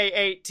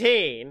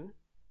 2K18,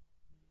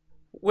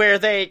 where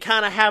they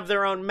kind of have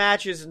their own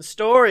matches and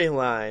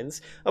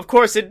storylines. Of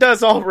course, it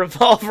does all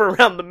revolve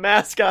around the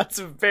mascots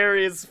of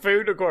various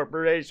food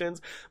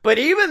corporations. But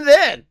even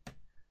then,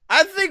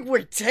 I think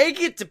we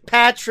take it to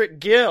Patrick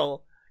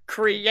Gill,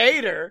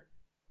 creator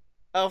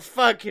of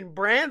fucking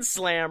Brand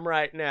Slam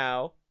right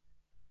now,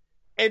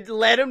 and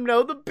let him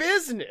know the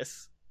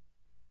business.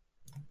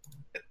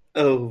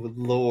 Oh,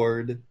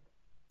 Lord.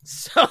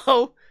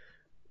 So...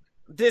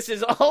 this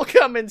is all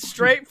coming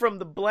straight from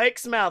the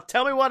Blake's mouth.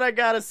 Tell me what I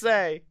gotta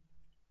say.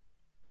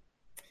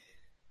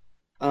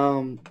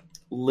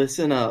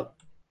 Listen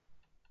up,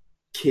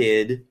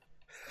 kid.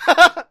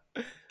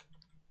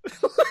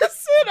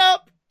 Listen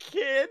up,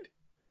 kid.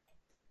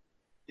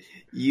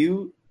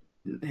 You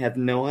have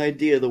no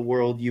idea the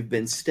world you've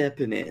been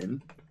stepping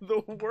in.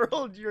 The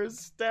world you're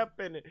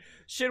stepping in.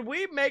 Should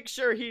we make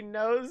sure he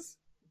knows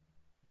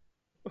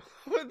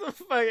what the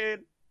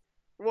fucking...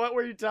 what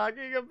were you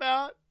talking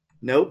about?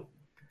 Nope.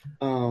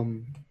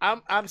 I'm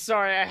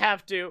sorry, I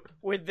have to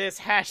with this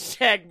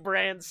hashtag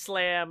Brand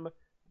Slam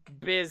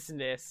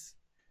business.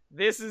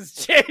 This is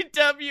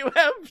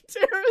JWF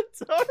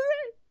territory.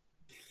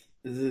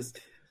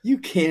 You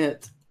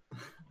can't.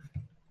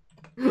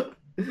 The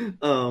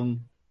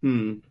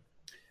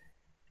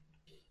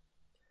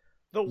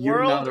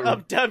world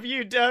of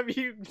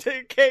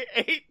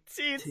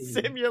WWK18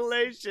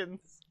 simulations.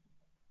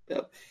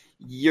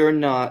 You're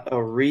not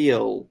a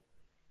real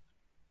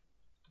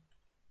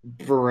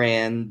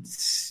brand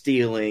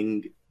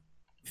stealing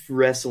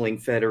wrestling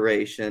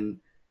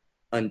federation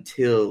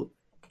until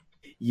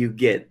you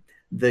get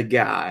the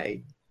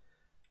guy.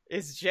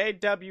 is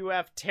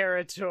JWF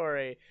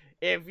territory.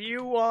 If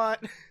you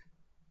want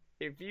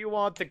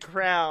the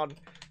crown,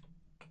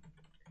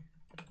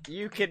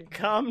 you can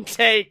come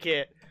take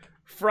it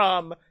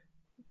from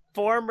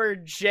former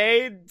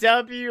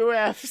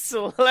JWF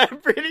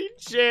celebrity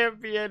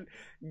champion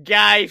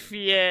Guy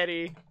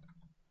Fieri.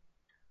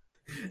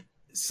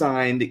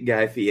 Signed,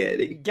 Guy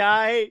Fieri.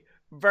 Guy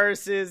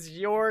versus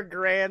your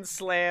Grand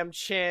Slam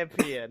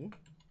champion.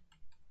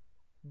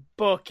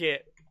 Book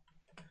it.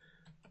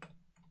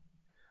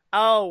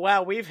 Oh,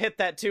 wow, we've hit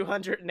that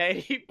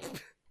 280.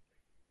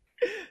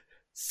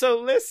 So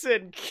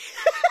listen.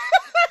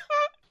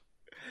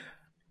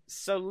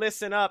 So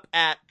listen up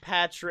at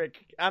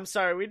Patrick. I'm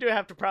sorry, we do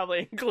have to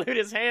probably include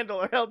his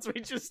handle or else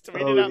we just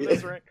tweeted out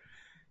this ring.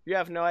 You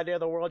have no idea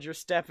the world you're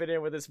stepping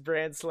in with this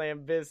Grand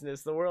Slam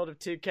business. The world of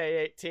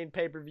 2K18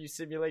 pay-per-view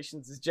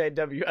simulations is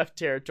JWF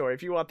territory.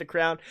 If you want the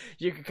crown,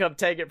 you can come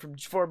take it from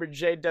former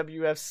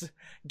JWF's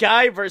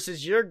Guy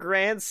versus your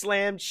Grand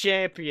Slam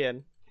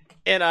champion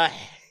in a...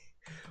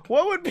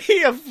 What would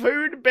be a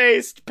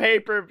food-based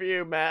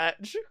pay-per-view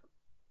match?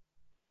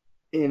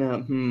 In a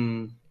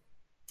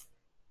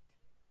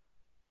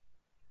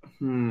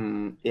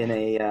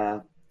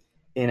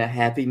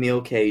Happy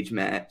Meal cage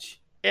match.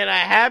 In a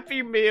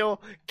Happy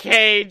Meal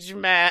cage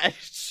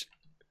match.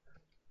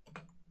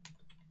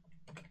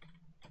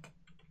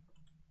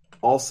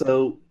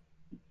 Also,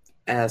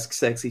 ask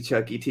Sexy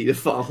Chucky T to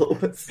follow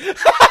us.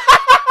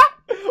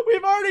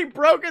 We've already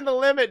broken the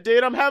limit,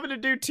 dude. I'm having to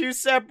do 2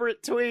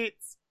 separate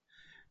tweets.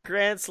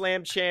 Grand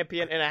Slam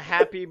champion in a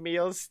Happy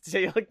Meal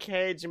steel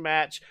cage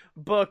match.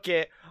 Book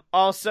it.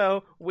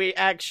 Also, we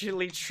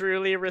actually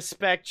truly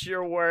respect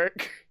your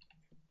work.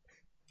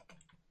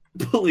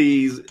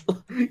 Please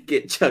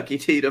get Chucky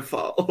T to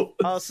follow.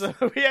 Also,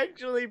 we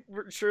actually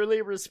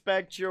truly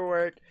respect your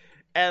work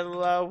and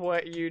love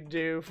what you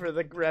do for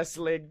the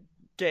wrestling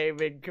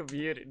gaming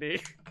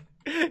community.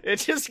 It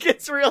just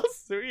gets real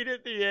sweet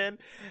at the end.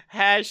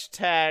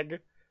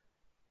 Hashtag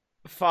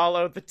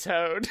follow the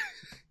Toad.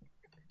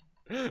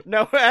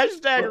 No,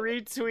 hashtag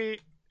retweet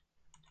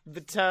the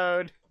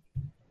Toad.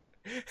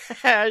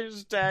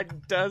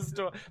 Hashtag does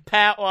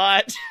Pat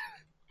Watch.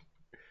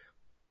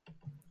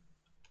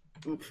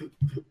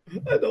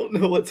 I don't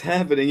know what's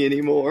happening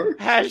anymore.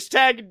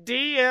 Hashtag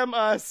DM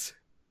us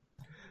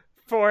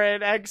for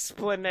an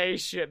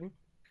explanation.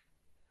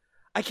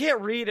 I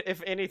can't read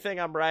if anything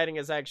I'm writing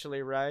is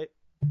actually right.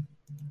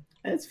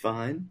 That's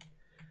fine.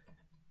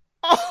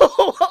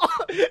 Oh,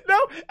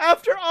 no,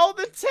 after all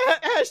the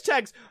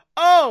hashtags.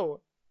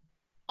 Oh,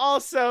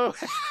 also,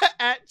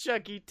 at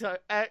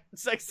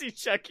Sexy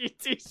Chucky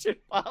T should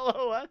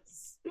follow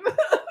us.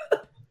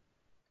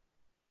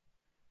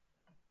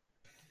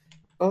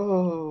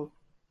 Oh,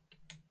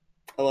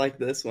 I like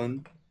this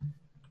one.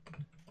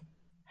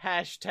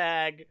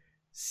 Hashtag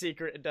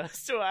Secret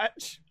Dust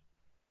Watch.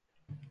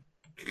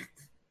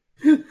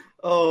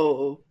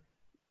 Oh,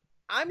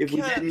 I'm if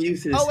we kinda... didn't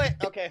use his... Oh wait,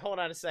 okay, hold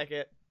on a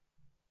second.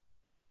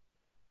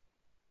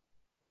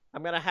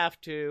 I'm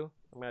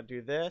gonna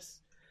do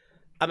this.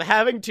 I'm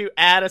having to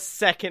add a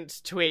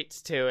second tweet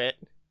to it.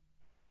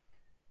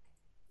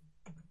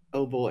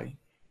 Oh boy.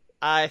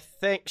 I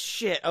think,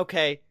 shit,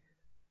 okay.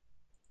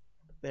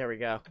 There we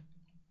go.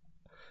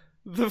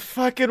 The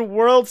fucking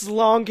world's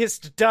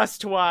longest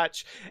dust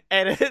watch.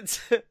 And it's...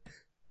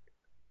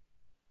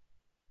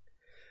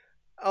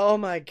 Oh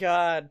my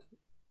god.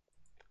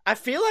 I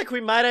feel like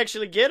we might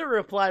actually get a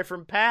reply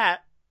from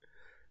Pat.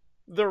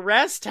 The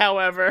rest,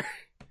 however,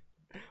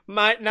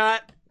 might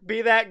not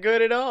be that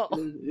good at all.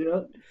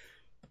 Yeah.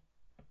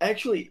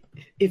 Actually,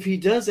 if he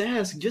does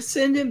ask, just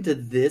send him to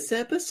this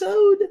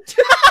episode.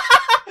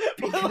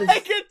 Because...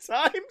 Like a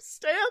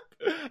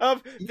timestamp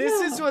of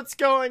this is what's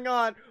going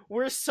on.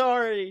 We're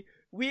sorry.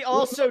 We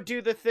also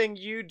do the thing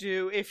you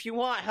do. If you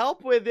want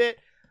help with it,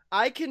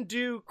 I can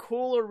do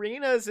cool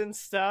arenas and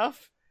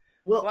stuff.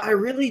 Well, I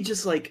really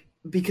just like,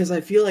 because I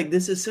feel like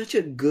this is such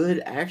a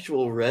good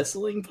actual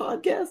wrestling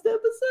podcast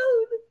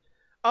episode.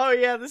 Oh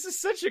yeah, this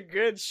is such a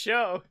good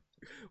show.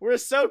 We're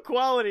so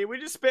quality. We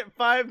just spent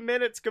 5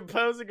 minutes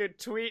composing a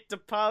tweet to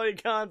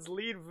Polygon's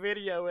lead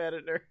video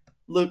editor.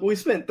 Look, we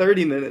spent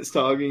 30 minutes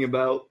talking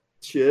about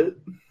shit.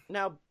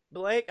 Now,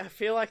 Blake, I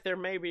feel like there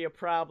may be a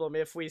problem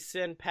if we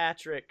send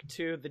Patrick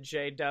to the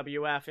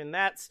JWF, and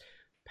that's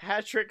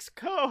Patrick's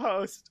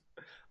co-host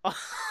on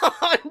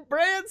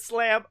Brand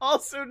Slam,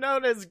 also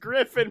known as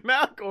Griffin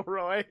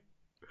McElroy,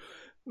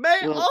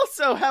 may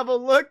also have a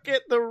look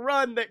at the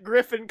run that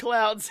Griffin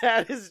Clouds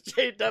had as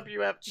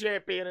JWF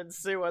champion and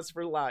sue us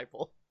for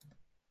libel.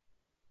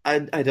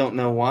 I don't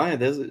know why.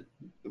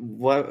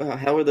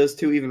 How are those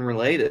two even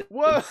related?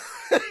 Whoa,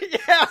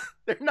 yeah,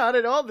 they're not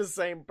at all the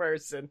same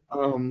person.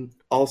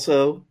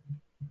 Also,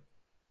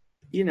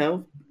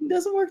 it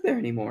doesn't work there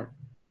anymore.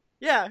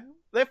 Yeah,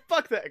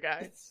 fuck that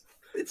guy.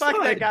 It's fuck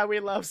fine. that guy we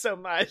love so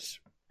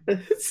much.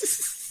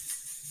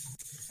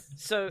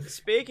 So,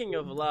 speaking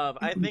of love,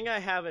 I think I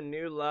have a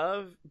new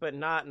love, but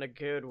not in a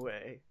good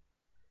way.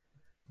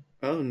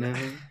 Oh, no.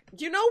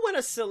 You know when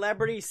a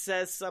celebrity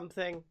says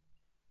something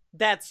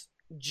that's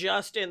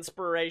just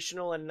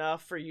inspirational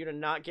enough for you to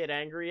not get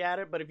angry at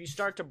it, but if you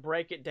start to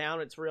break it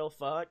down, it's real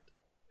fucked.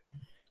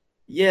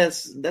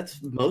 Yes,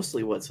 that's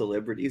mostly what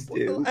celebrities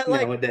do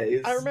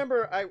nowadays. I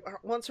remember I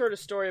once heard a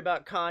story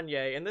about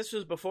Kanye, and this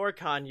was before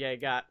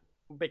Kanye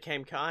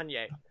became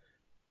Kanye.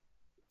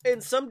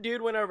 And some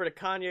dude went over to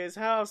Kanye's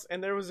house,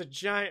 and there was a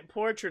giant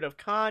portrait of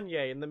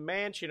Kanye in the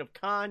mansion of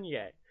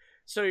Kanye.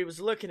 So he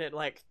was looking at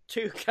like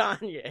two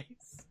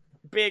Kanyes,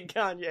 big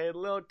Kanye and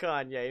little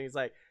Kanye, and he's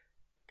like,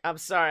 I'm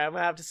sorry, I'm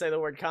gonna have to say the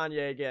word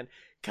Kanye again.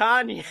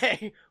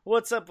 Kanye,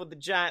 what's up with the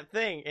giant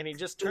thing? And he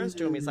just turns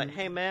to him, he's like,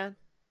 hey man,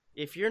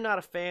 if you're not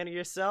a fan of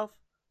yourself,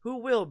 who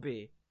will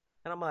be?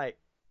 And I'm like,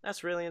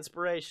 that's really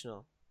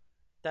inspirational.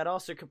 That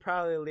also could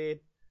probably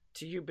lead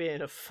to you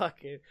being a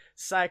fucking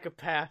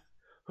psychopath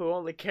who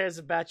only cares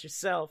about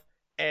yourself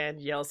and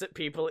yells at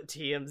people at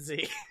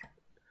TMZ.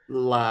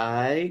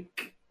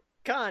 Like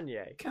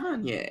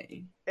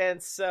Kanye.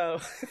 And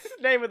so,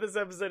 the name of this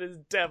episode is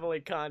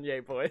definitely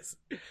Kanye, boys.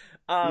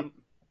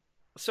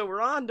 So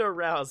Ronda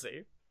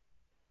Rousey,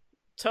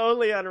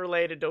 totally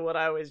unrelated to what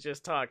I was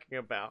just talking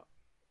about.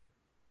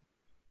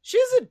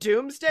 She's a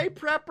doomsday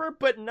prepper,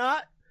 but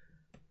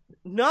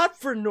not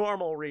for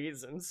normal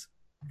reasons.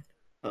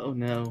 Oh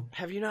no.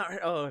 Have you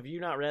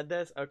not read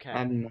this? Okay.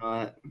 I'm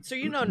not. So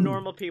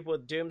normal people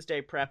with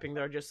doomsday prepping,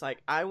 they're just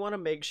like, I want to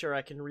make sure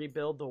I can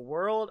rebuild the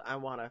world. I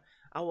want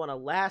to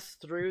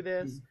last through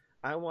this.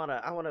 I want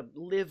to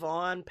live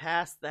on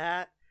past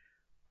that.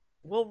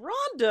 Well,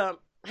 Rhonda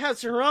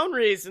has her own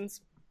reasons.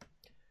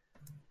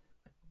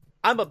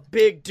 I'm a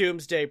big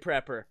doomsday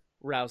prepper,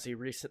 Rousey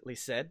recently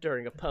said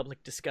during a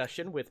public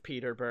discussion with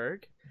Peter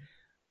Berg.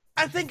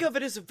 I think of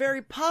it as a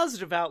very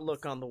positive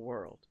outlook on the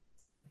world.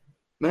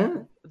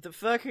 Man. The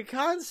fucking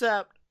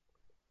concept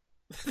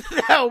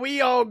that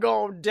we all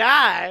gonna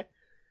die,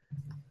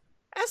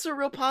 that's a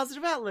real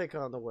positive outlook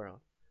on the world.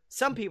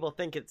 Some people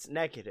think it's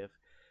negative,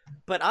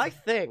 but I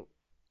think,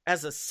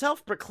 as a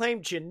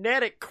self-proclaimed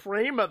genetic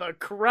cream of the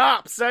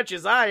crop such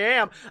as I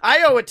am,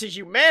 I owe it to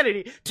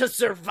humanity to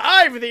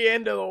survive the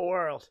end of the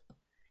world.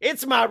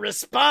 It's my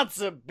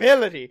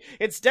responsibility.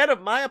 Instead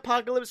of my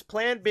apocalypse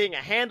plan being a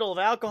handle of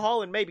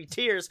alcohol and maybe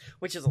tears,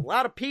 which is a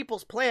lot of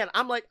people's plan,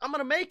 I'm like, I'm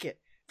gonna make it.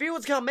 If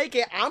anyone's gonna make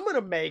it, I'm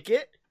gonna make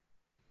it.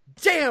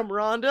 Damn,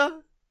 Rhonda.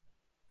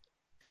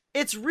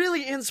 It's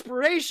really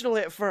inspirational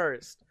at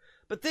first.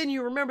 But then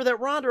you remember that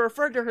Rhonda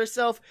referred to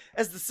herself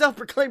as the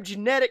self-proclaimed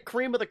genetic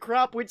cream of the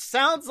crop, which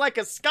sounds like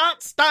a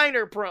Scott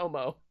Steiner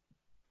promo.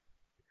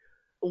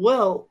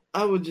 Well,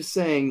 I was just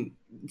saying,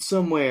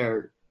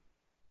 somewhere,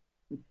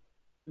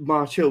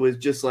 Macho is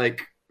just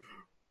like,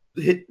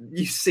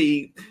 you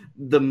see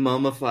the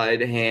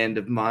mummified hand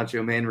of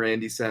Macho Man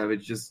Randy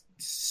Savage just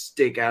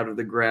stick out of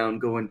the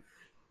ground going,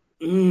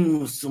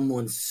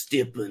 someone's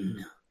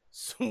stepping.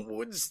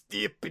 Someone's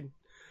stepping.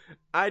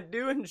 I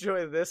do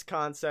enjoy this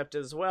concept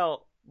as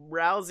well.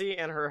 Rousey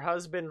and her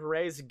husband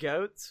raise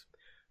goats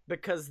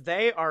because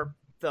they are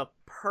the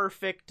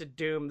perfect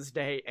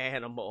doomsday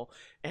animal.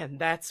 And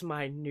that's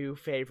my new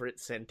favorite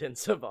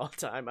sentence of all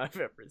time I've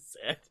ever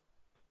said.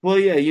 Well,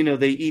 yeah,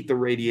 they eat the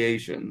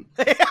radiation.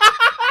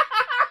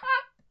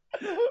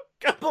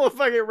 Couple of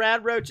fucking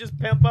rad roaches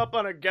pimp up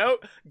on a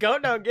goat.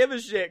 Goat don't give a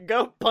shit.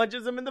 Goat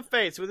punches him in the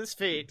face with his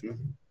feet.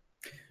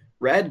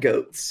 Rad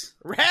goats.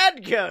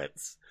 Rad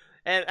goats.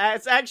 And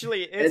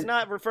it's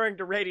not referring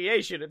to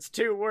radiation. It's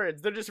two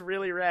words. They're just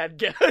really rad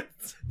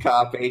goats.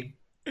 Copy.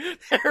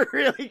 They're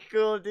really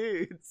cool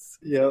dudes.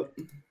 Yep.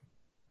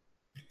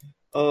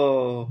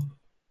 Oh,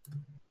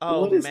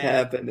 what is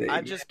happening?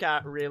 I just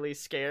got really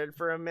scared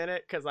for a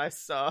minute because I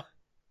saw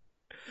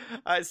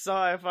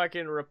a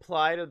fucking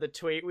reply to the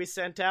tweet we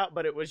sent out,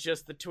 but it was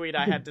just the tweet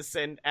I had to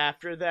send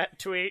after that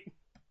tweet.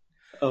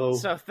 Oh.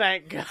 So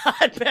thank God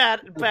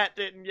Pat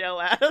didn't yell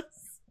at us.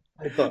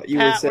 I thought you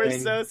Pat, were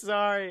saying... we're so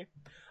sorry.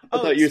 I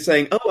thought you were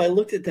saying, I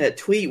looked at that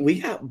tweet. We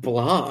got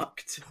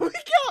blocked. We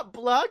got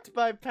blocked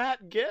by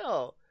Pat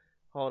Gill.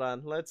 Hold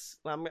on.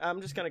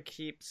 I'm just going to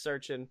keep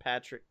searching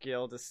Patrick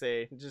Gill to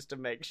see, just to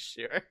make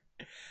sure.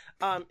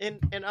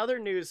 In other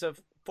news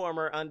of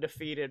former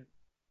undefeated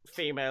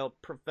female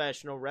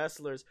professional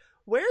wrestlers,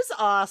 where's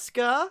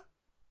Asuka?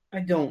 I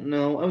don't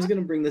know. I was going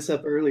to bring this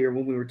up earlier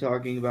when we were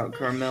talking about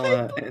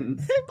Carmella and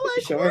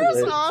Blake, Charlotte.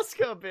 Where's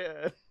Asuka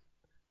been?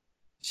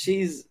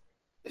 She's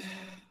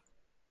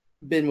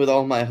been with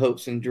all my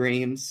hopes and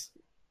dreams.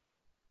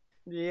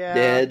 Yeah.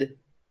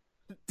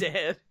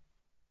 Dead.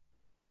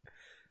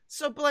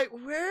 So, Blake,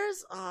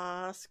 where's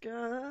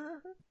Asuka?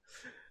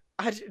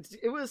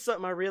 It was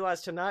something I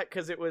realized tonight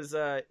because it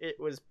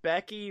was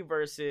Becky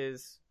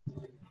versus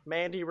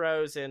Mandy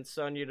Rose and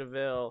Sonya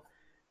Deville.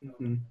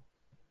 Mm-hmm.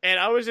 And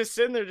I was just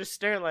sitting there just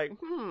staring like,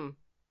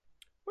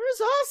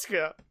 where's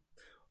Asuka?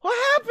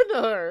 What happened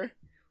to her?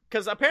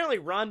 Because apparently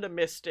Ronda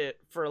missed it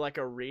for like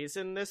a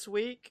reason this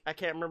week. I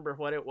can't remember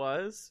what it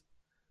was.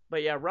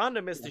 But yeah,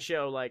 Ronda missed the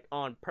show like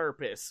on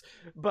purpose.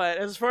 But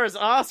as far as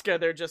Asuka,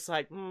 they're just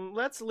like,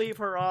 let's leave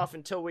her off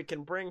until we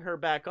can bring her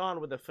back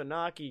on with a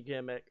Funaki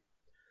gimmick.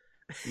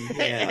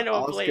 Yeah, and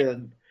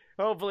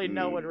hopefully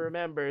no one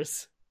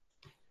remembers.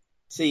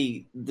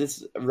 See,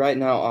 this right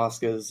now,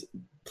 Asuka's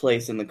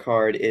place in the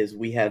card is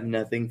 "We have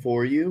nothing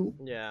for you,"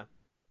 Yeah.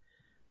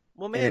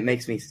 Well, and it man,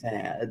 makes me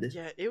sad.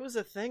 yeah, it was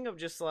a thing of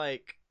just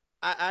like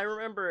I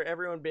remember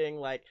everyone being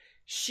like,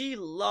 she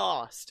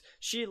lost.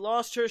 She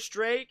lost her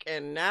streak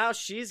and now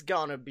she's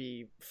gonna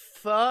be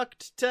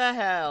fucked to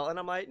hell. And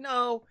I'm like,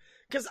 no,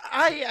 because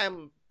I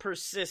am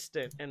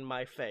persistent in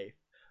my faith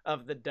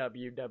of the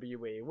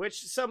WWE,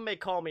 which some may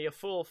call me a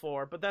fool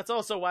for, but that's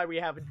also why we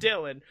have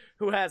Dylan,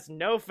 who has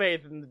no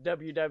faith in the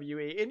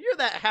WWE, and you're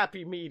that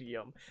happy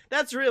medium.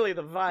 That's really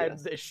the vibe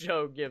Yes. this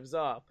show gives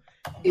off.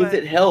 If But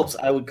it helps,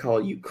 I would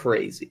call you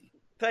crazy.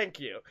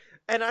 thank you.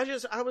 And I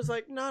was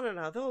like,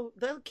 no.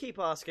 They'll keep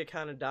Asuka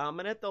kind of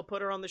dominant. They'll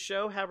put her on the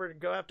show, have her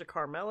go after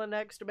Carmella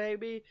next,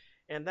 maybe,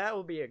 and that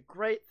will be a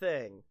great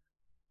thing.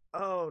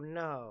 Oh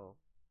no,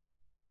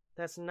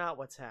 that's not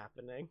what's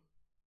happening.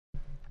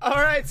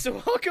 All right,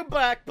 so welcome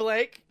back,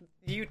 Blake.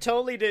 You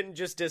totally didn't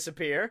just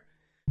disappear.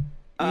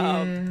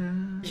 Yeah,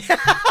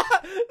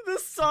 the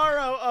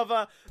sorrow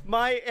of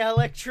my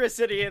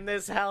electricity in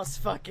this house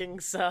fucking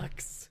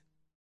sucks.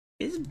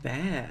 It's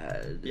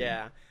bad.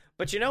 Yeah.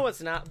 But you know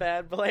what's not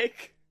bad,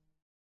 Blake?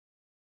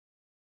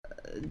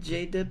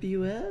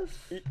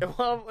 JWF?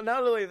 Well,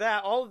 not only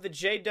that, all of the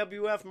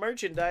JWF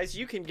merchandise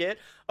you can get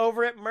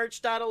over at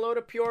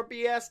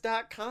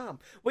merch.alodapurebs.com.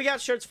 We got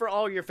shirts for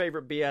all your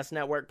favorite BS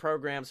Network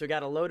programs. We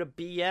got a load of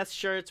BS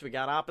shirts. We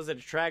got Opposite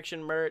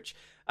Attraction merch.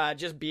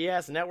 Just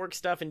BS Network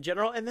stuff in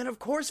general. And then, of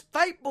course,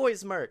 Fight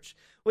Boys merch.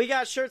 We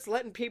got shirts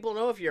letting people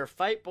know if you're a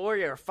Fight Boy,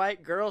 you're a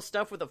Fight Girl,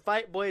 stuff with a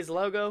Fight Boys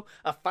logo,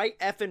 a Fight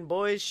Effin'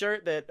 Boys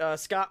shirt that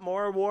Scott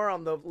Moore wore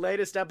on the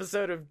latest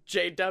episode of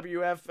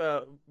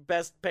JWF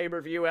Best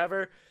Pay-Per-View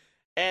Ever.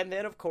 And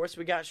then, of course,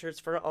 we got shirts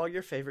for all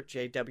your favorite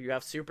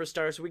JWF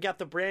superstars. We got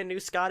the brand new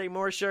Scotty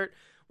Moore shirt.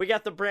 We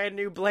got the brand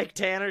new Blake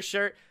Tanner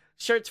shirt.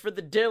 Shirts for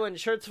the Dylan,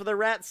 shirts for the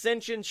Rat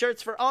Ascension,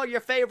 shirts for all your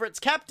favorites.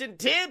 Captain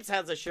Tibbs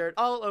has a shirt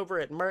all over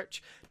at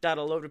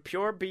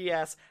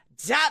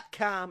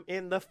merch.alodapurebs.com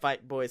in the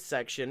Fight Boys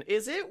section.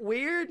 Is it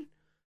weird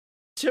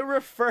to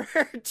refer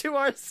to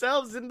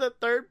ourselves in the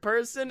third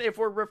person if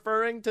we're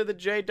referring to the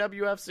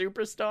JWF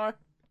superstar?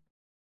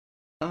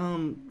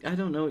 I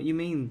don't know what you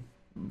mean.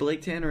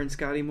 Blake Tanner and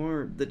Scotty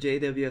Moore, the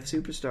JWF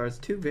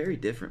superstars, two very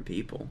different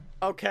people.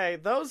 Okay,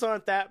 those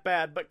aren't that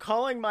bad, but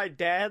calling my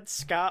dad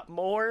Scott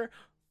Moore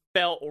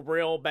felt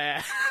real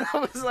bad. I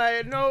was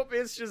like, nope,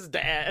 it's just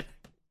Dad.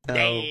 Oh.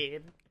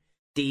 Dad.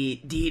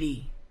 Dee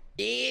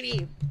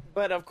Dee.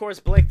 But of course,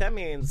 Blake, that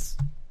means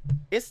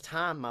it's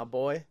time, my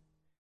boy.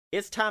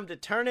 It's time to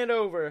turn it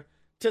over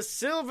to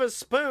Silver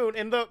Spoon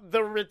and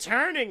the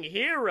returning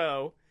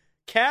hero,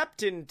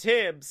 Captain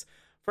Tibbs,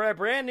 for a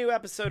brand new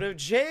episode of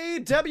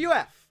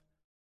JWF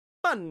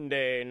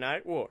Monday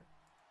Night War.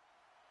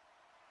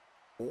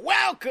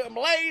 Welcome,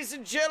 ladies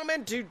and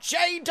gentlemen, to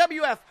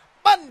JWF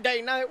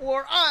Monday Night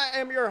War. I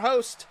am your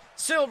host,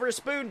 Silver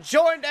Spoon,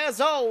 joined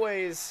as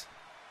always,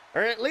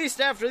 or at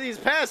least after these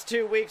past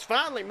 2 weeks,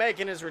 finally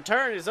making his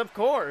return is, of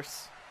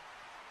course,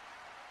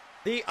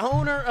 the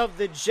owner of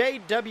the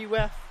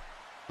JWF,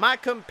 my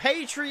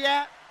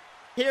compatriot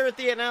here at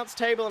the announce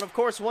table, and of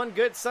course, one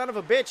good son of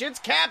a bitch, it's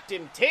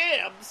Captain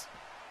Tibbs.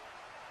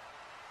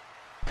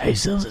 Hey,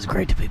 Sills, it's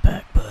great to be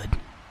back, bud.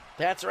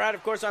 That's right,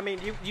 of course. I mean,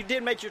 you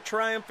did make your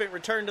triumphant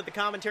return to the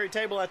commentary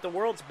table at the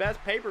world's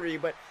best pay-per-view,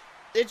 but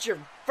it's your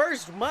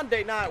first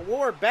Monday Night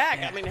War back.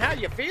 Yeah. I mean, how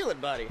you feeling,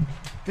 buddy?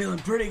 Feeling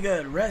pretty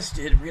good,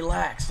 rested,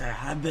 relaxed.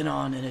 I've been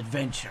on an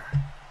adventure.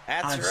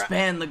 That's I've right.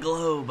 spanned the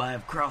globe.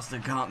 I've crossed the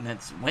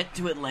continents. Went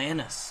to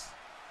Atlantis.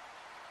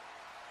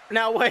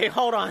 Now, wait,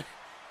 hold on.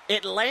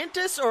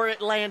 Atlantis or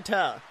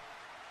Atlanta?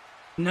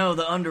 No,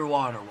 the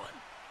underwater one.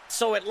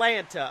 So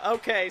Atlanta.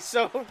 Okay,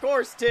 so of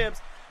course,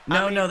 Tibbs.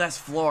 No, that's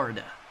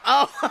Florida.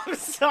 Oh, I'm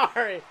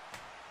sorry.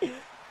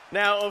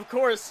 Now, of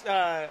course,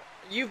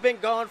 you've been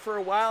gone for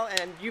a while,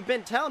 and you've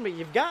been telling me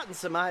you've gotten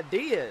some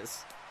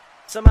ideas.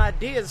 Some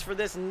ideas for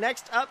this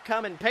next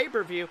upcoming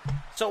pay-per-view.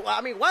 So,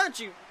 I mean, why don't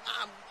you...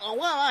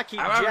 why I keep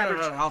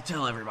jabber... I'll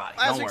tell everybody.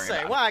 I was Don't going worry to say,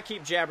 about why I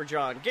keep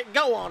jabberjawing.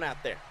 Go on out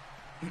there.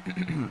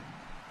 it.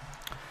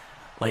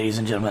 Ladies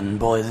and gentlemen,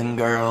 boys and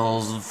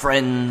girls,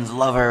 friends,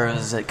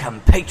 lovers,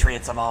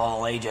 compatriots of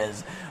all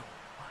ages,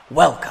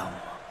 welcome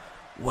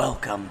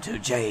to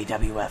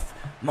JWF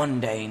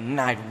Monday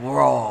Night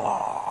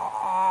Roar.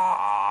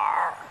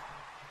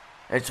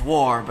 It's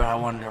war, but I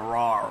wanted to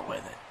roar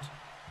with it.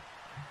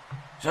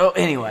 So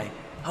anyway,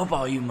 hope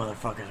all you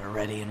motherfuckers are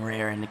ready and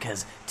raring,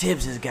 because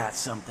Tibbs has got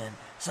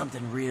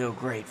something real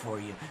great for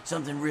you.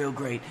 Something real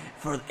great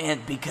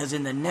because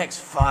in the next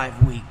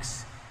 5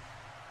 weeks,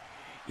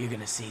 you're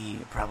gonna see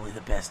probably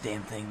the best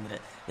damn thing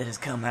that has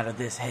come out of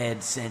this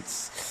head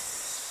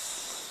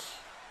since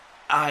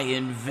I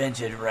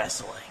invented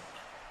wrestling.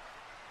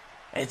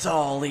 It's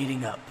all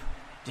leading up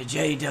to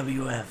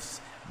JWF's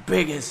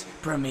biggest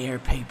premiere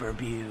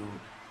pay-per-view,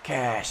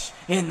 Cash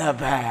in the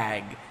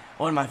Bag.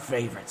 One of my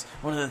favorites.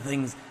 One of the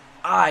things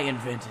I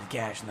invented,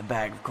 Cash in the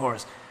Bag, of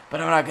course. But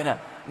I'm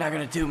not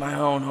gonna toot my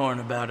own horn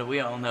about it.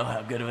 We all know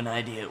how good of an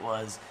idea it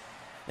was.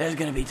 There's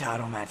going to be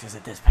title matches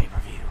at this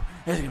pay-per-view.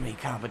 There's going to be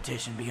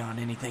competition beyond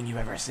anything you've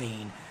ever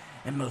seen.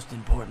 And most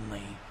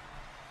importantly,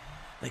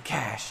 the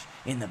Cash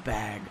in the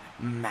Bag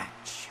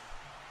match.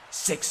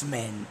 6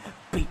 men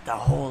beat the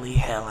holy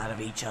hell out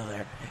of each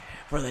other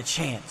for the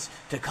chance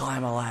to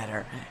climb a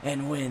ladder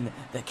and win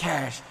the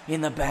Cash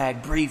in the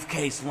Bag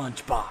briefcase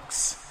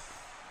lunchbox.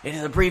 It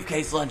is a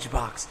briefcase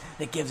lunchbox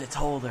that gives its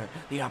holder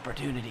the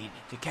opportunity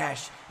to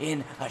cash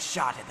in a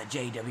shot at the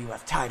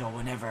JWF title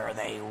whenever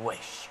they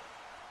wish.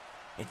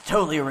 It's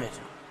totally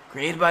original.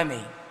 Created by me,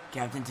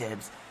 Captain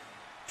Tibbs.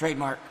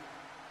 Trademark,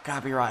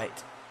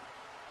 copyright,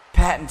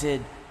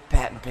 patented,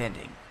 patent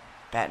pending.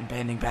 Patent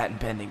pending, patent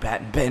pending,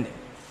 patent pending.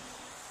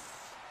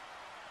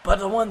 But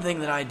the one thing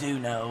that I do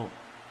know,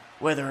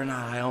 whether or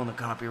not I own the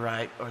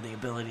copyright or the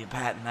ability to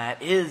patent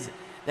that, is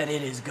that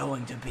it is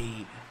going to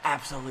be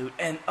absolute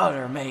and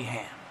utter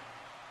mayhem.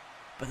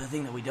 But the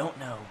thing that we don't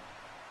know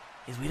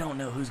is we don't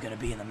know who's going to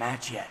be in the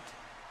match yet.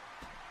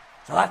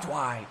 So that's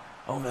why,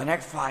 over the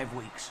next 5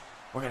 weeks,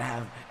 we're going to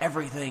have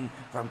everything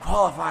from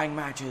qualifying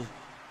matches,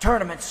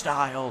 tournament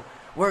style.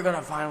 We're going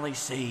to finally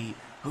see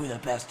who the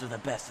best of the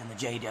best in the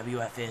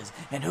JWF is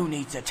and who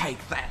needs to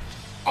take that.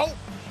 Oh,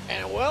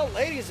 and well,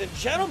 ladies and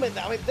gentlemen,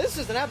 I mean, this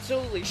is an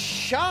absolutely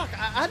shock.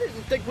 I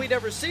didn't think we'd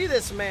ever see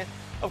this man.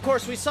 Of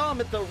course, we saw him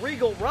at the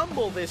Regal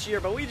Rumble this year,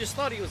 but we just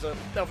thought he was a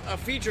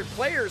featured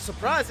player.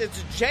 Surprise,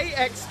 it's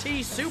JXT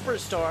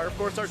Superstar, of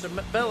course, our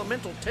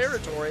developmental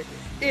territory.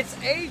 It's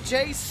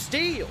AJ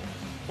Styles,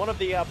 one of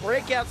the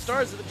breakout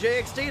stars of the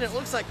JXT, and it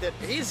looks like that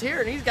he's here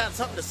and he's got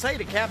something to say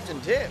to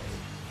Captain Tibbs.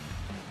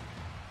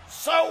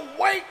 So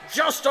wait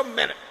just a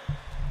minute.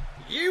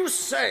 You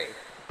say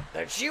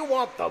that you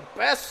want the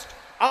best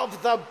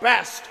of the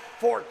best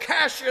for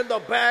Cash in the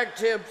Bag,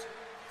 Tibbs?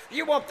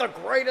 You want the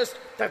greatest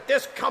that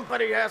this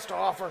company has to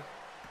offer?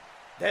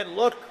 Then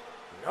look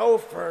no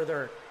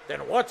further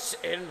than what's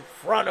in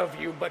front of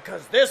you,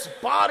 because this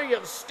body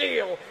of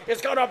steel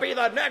is going to be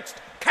the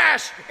next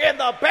Cash in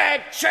the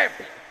Bag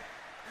champion.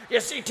 You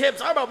see,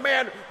 Tibbs, I'm a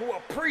man who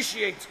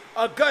appreciates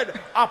a good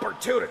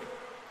opportunity.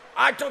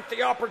 I took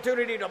the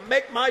opportunity to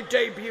make my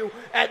debut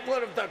at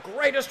one of the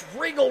greatest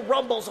Regal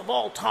Rumbles of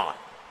all time.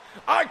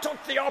 I took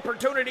the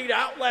opportunity to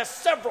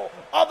outlast several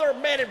other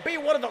men and be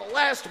one of the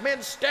last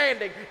men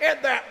standing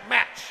in that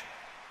match.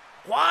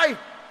 Why?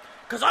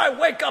 Because I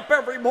wake up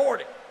every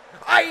morning.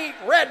 I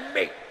eat red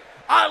meat.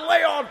 I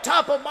lay on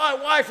top of my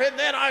wife and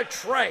then I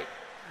train.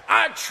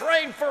 I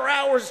train for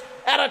hours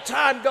at a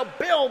time to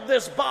build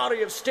this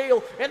body of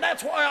steel, and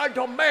that's why I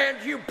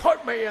demand you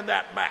put me in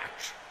that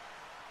match.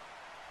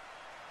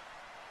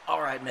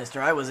 All right,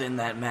 mister, I was in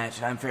that match,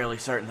 and I'm fairly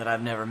certain that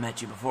I've never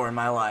met you before in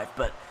my life,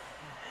 but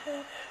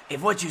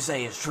if what you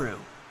say is true,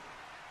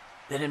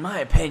 then in my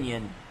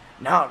opinion,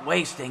 not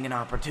wasting an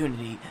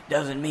opportunity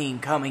doesn't mean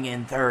coming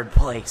in third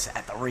place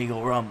at the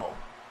Regal Rumble.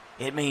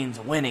 It means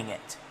winning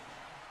it.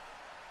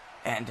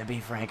 And to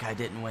be frank, I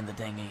didn't win the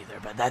thing either,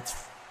 but that's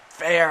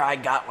fair. I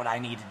got what I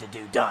needed to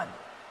do done.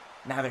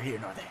 Neither here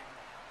nor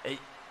there.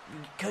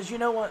 Because you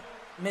know what,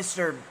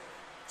 Mr.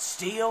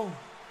 Steel?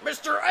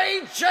 Mr.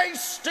 AJ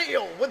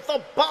Styles with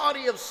the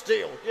body of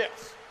steel,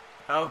 yes.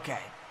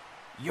 Okay,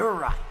 you're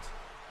right.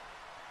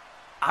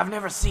 I've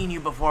never seen you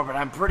before, but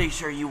I'm pretty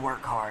sure you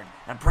work hard.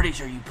 I'm pretty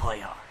sure you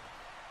play hard.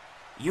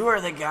 You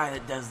are the guy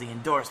that does the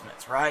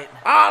endorsements, right?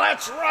 Ah,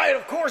 that's right.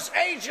 Of course,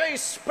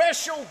 AJ's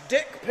Special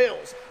Dick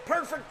Pills.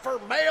 Perfect for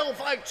male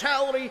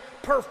vitality,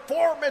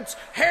 performance,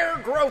 hair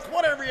growth,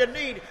 whatever you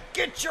need.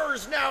 Get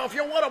yours now if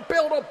you want to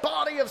build a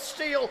body of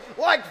steel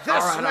like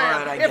this man.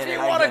 All right, if you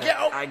want to get...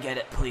 I get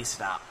it. Please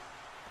stop.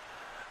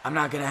 I'm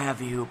not going to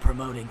have you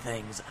promoting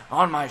things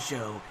on my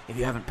show if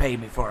you haven't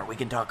paid me for it. We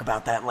can talk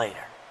about that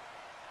later.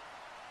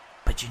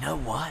 But you know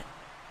what?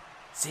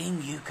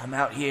 Seeing you come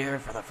out here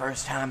for the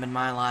first time in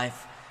my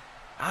life,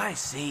 I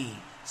see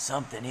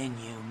something in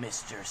you,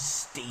 Mr.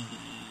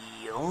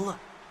 Steel.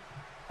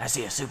 I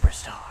see a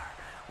superstar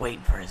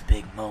waiting for his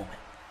big moment.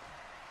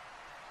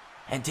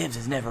 And Tibbs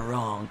is never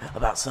wrong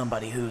about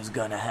somebody who's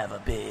gonna have a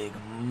big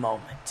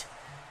moment.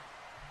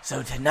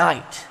 So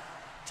tonight,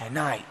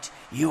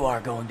 you are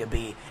going to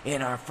be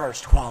in our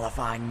first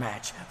qualifying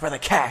match for the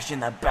Cash in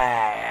the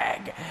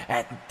Bag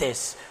at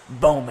this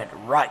moment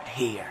right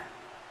here.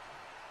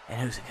 And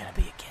who's it gonna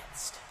be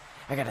against?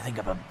 I gotta think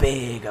of a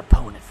big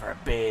opponent for a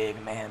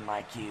big man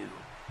like you.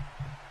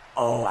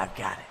 Oh, I've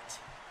got it.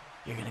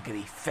 You're gonna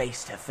be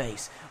face to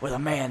face with a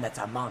man that's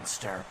a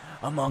monster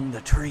among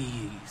the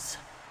trees.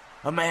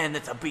 A man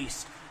that's a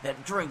beast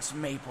that drinks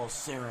maple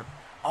syrup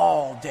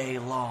all day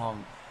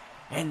long.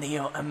 And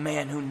a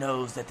man who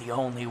knows that the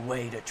only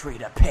way to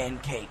treat a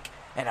pancake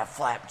and a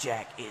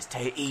flapjack is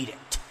to eat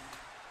it.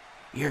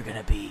 You're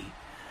gonna be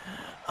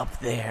up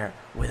there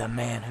with a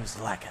man who's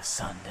like a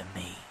son to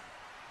me.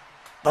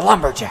 The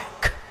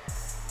Lumberjack.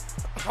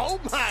 Oh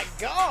my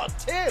God,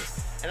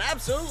 Tibbs! An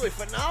absolutely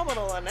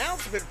phenomenal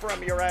announcement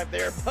from you right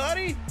there,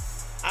 buddy.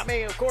 I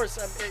mean, of course,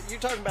 you're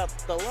talking about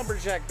the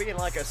Lumberjack being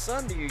like a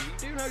son to you. You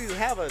do know you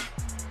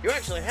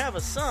actually have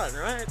a son,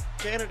 right?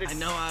 Canada. I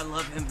know I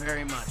love him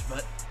very much,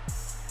 but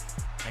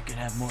I could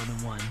have more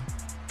than one.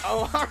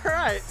 Oh, all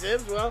right,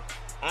 Tibbs. Well,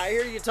 I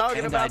hear you talking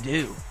And about... I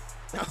do.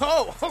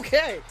 Oh,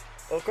 okay.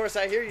 Well, of course,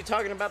 I hear you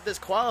talking about this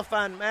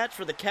qualifying match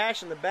for the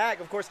Cash in the Bag.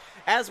 Of course,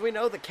 as we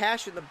know, the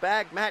Cash in the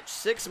Bag match,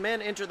 6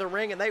 men enter the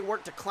ring, and they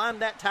work to climb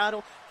that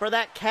title for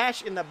that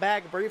Cash in the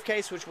Bag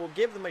briefcase, which will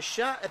give them a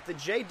shot at the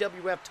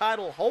JWF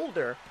title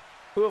holder,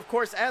 who, of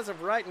course, as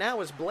of right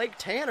now, is Blake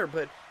Tanner.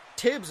 But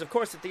Tibbs, of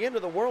course, at the end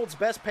of the world's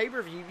best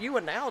pay-per-view, you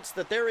announced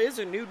that there is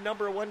a new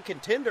 #1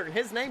 contender, and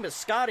his name is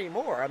Scotty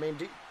Moore. I mean,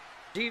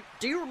 do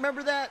you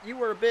remember that? You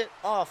were a bit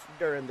off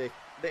during the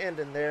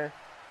ending there.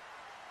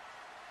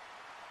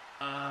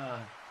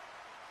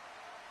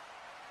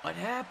 What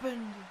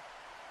happened?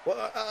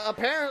 Well,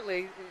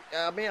 apparently,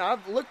 I mean,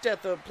 I've looked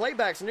at the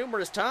playbacks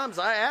numerous times.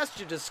 I asked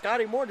you, does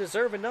Scotty Moore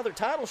deserve another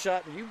title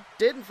shot? And you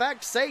did, in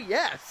fact, say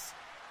yes.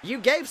 You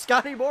gave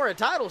Scotty Moore a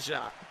title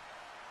shot.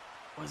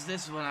 Was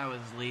this when I was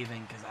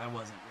leaving? Because I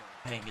wasn't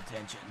really paying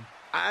attention.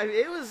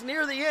 It was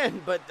near the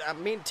end, but, I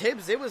mean,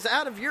 Tibbs, it was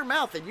out of your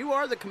mouth, and you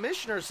are the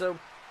commissioner, so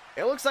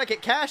it looks like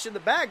at Cash in the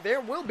Bag there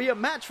will be a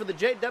match for the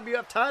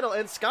JWF title,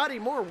 and Scotty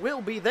Moore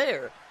will be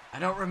there. I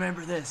don't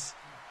remember this.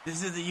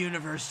 This is the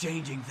universe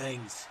changing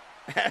things.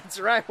 That's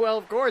right. Well,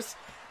 of course,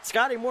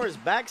 Scotty Moore is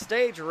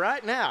backstage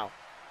right now,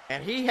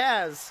 and he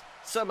has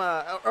some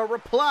a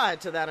reply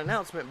to that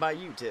announcement by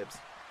you, Tibbs.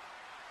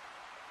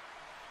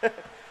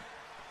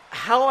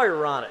 How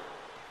ironic.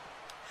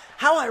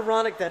 How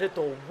ironic that at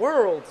the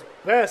world's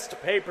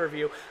best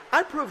pay-per-view,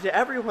 I proved to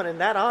everyone in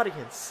that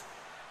audience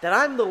that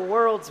I'm the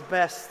world's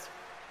best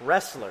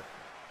wrestler.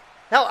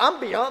 Hell,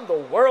 I'm beyond the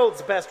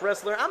world's best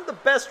wrestler. I'm the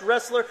best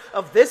wrestler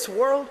of this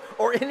world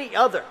or any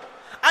other.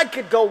 I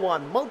could go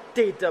on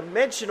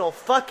multi-dimensional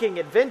fucking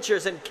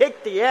adventures and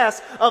kick the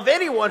ass of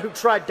anyone who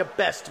tried to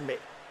best me.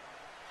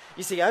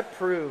 You see, I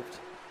proved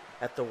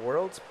at the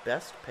world's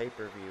best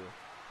pay-per-view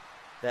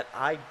that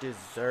I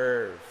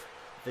deserve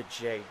the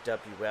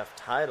JWF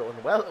title.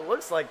 And well, it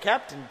looks like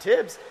Captain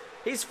Tibbs,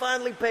 he's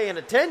finally paying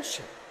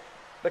attention.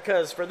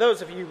 Because for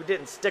those of you who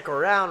didn't stick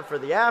around for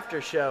the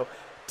after show,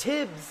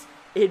 Tibbs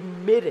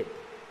admitted,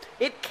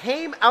 it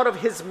came out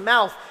of his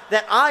mouth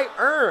that I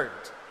earned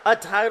a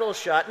title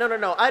shot.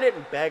 No, I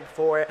didn't beg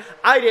for it.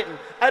 I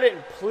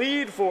didn't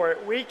plead for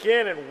it week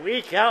in and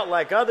week out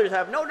like others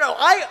have. No,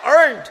 I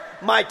earned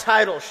my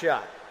title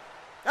shot.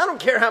 I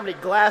don't care how many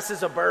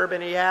glasses of bourbon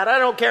he had. I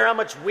don't care how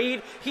much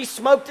weed he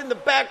smoked in the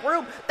back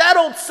room. That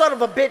old son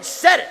of a bitch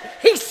said it.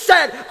 He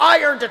said,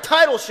 I earned a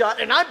title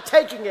shot, and I'm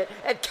taking it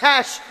at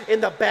Cash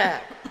in the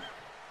Bag.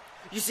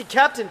 You see,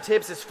 Captain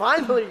Tibbs has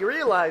finally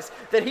realized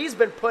that he's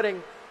been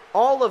putting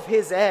all of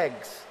his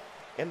eggs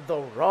in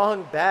the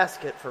wrong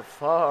basket for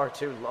far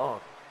too long.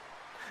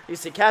 You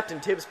see,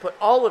 Captain Tibbs put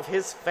all of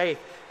his faith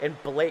in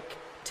Blake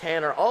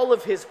Tanner, all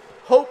of his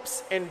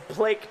hopes in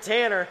Blake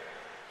Tanner.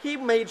 He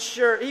made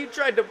sure, he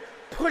tried to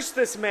push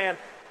this man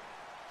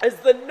as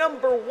the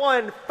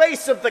 #1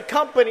 face of the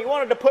company. He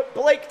wanted to put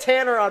Blake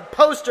Tanner on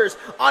posters,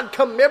 on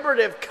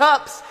commemorative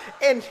cups.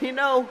 And, you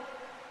know,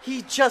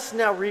 he just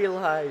now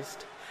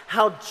realized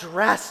how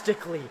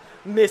drastically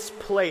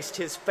misplaced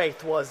his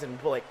faith was in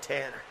Blake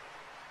Tanner.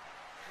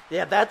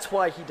 Yeah, that's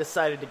why he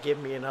decided to give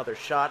me another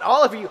shot.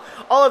 All of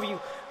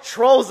you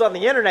trolls on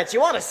the internet, you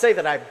want to say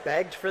that I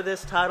begged for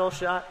this title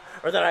shot?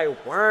 Or that I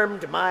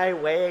wormed my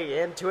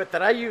way into it?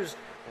 That I used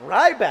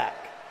Ryback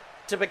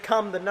to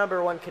become the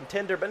 #1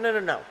 contender? But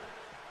no.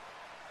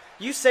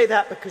 You say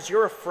that because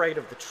you're afraid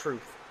of the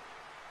truth.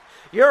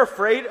 You're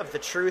afraid of the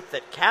truth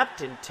that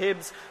Captain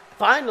Tibbs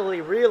finally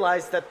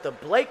realized that the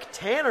Blake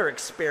Tanner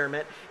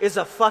experiment is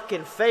a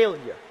fucking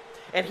failure.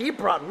 And he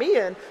brought me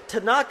in to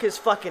knock his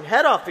fucking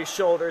head off his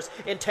shoulders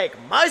and take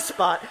my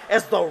spot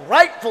as the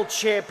rightful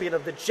champion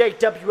of the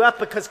JWF,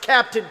 because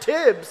Captain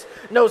Tibbs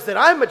knows that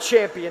I'm a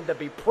champion to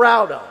be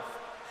proud of.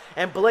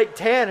 And Blake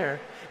Tanner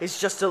is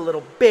just a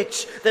little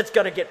bitch that's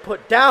gonna get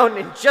put down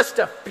in just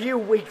a few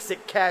weeks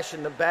at Cash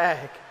in the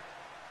Bag.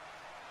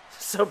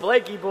 So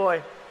Blakey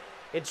boy,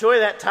 enjoy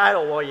that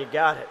title while you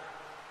got it.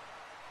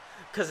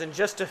 Because in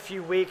just a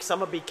few weeks, I'm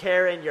gonna be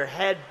carrying your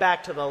head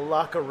back to the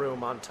locker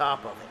room on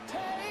top of it.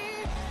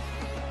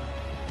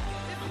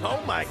 Oh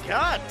my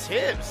God,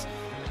 Tibbs.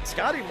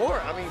 Scotty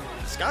Moore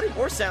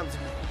sounds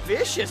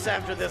vicious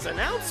after this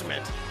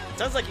announcement.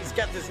 Sounds like he's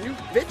got this new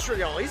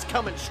vitriol. He's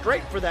coming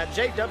straight for that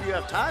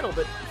JWF title,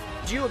 but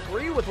do you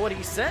agree with what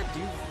he said?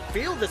 Do you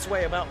feel this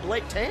way about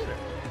Blake Tanner?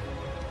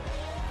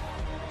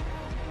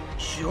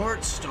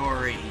 Short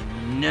story,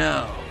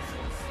 no.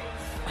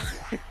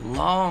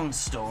 Long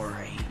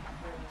story,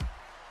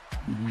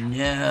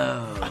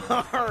 no.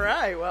 All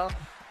right, well,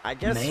 I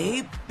guess...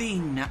 Maybe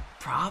not,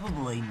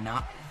 probably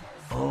not.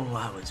 Oh,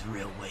 I was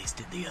real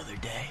wasted the other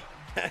day.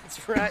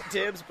 That's right,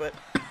 Tibbs, but,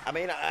 I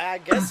mean, I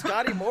guess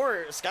Scotty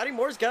Moore's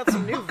got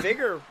some new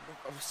vigor,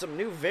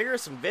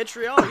 some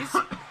vitriol.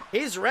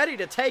 He's ready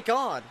to take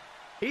on.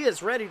 He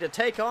is ready to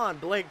take on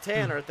Blake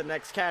Tanner at the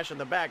next Cash in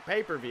the Bag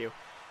pay-per-view.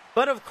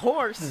 But, of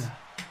course...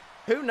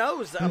 Who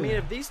knows? I mean,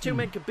 if these two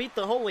men could beat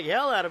the holy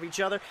hell out of each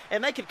other,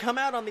 and they could come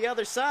out on the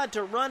other side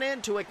to run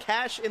into a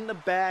Cash in the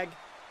Bag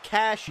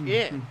cash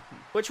in.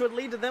 which would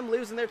lead to them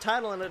losing their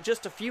title in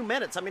just a few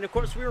minutes. I mean, of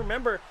course, we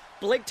remember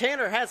Blake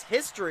Tanner has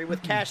history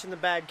with cash in the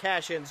bag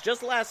cash-ins.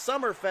 Just last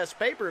Summerfest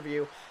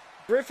pay-per-view,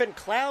 Griffin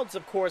Clouds,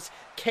 of course,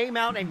 came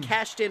out and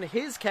cashed in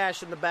his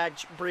cash in the bag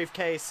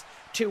briefcase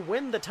to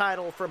win the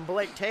title from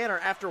Blake Tanner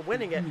after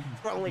winning it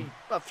for only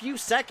a few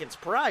seconds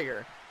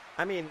prior.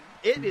 I mean,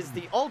 it is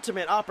the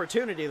ultimate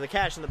opportunity, the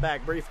cash in the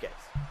bag briefcase.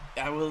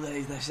 I will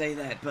say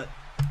that, but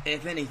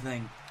if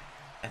anything,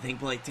 I think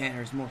Blake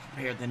Tanner is more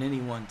prepared than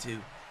anyone to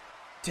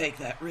take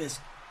that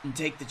risk and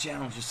take the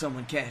challenge of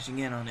someone cashing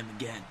in on him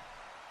again.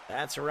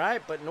 That's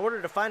right, but in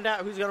order to find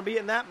out who's going to be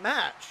in that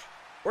match,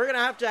 we're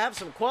going to have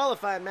some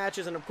qualifying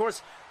matches, and of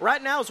course,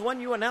 right now is one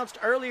you announced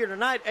earlier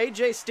tonight,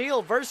 AJ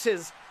Styles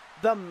versus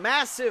the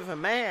massive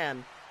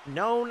man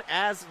known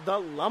as the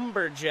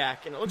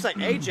Lumberjack. And it looks like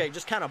AJ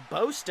just kind of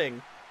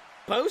boasting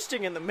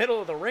in the middle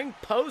of the ring,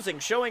 posing,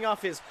 showing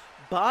off his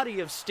body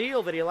of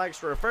steel that he likes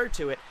to refer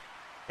to it.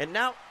 And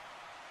now,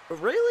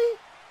 really?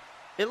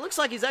 It looks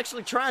like he's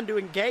actually trying to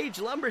engage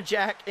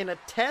Lumberjack in a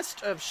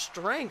test of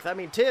strength. I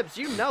mean, Tibbs,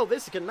 you know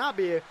this cannot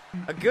be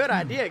a good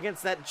idea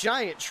against that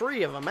giant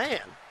tree of a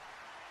man.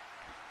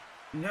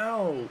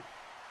 No,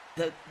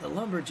 the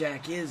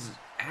Lumberjack is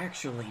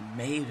actually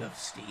made of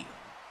steel.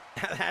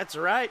 That's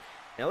right.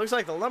 And it looks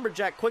like the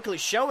Lumberjack quickly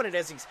showing it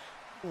as he's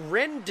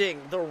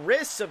rending the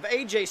wrists of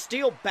AJ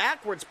Styles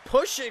backwards,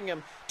 pushing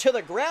him to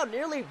the ground,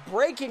 nearly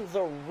breaking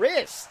the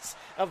wrists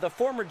of the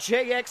former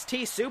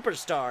JXT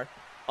superstar.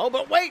 Oh,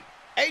 but wait!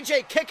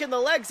 AJ kicking the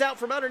legs out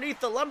from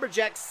underneath the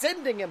Lumberjack,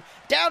 sending him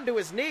down to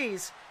his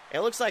knees. It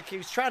looks like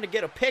he's trying to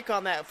get a pick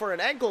on that for an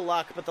ankle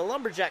lock, but the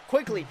Lumberjack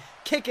quickly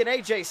kicking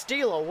AJ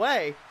Styles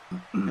away.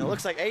 And it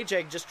looks like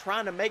AJ just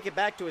trying to make it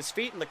back to his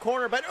feet in the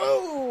corner, but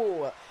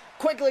ooh!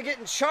 Quickly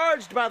getting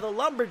charged by the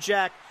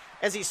Lumberjack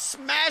as he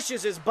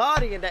smashes his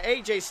body into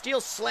AJ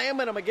Styles,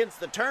 slamming him against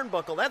the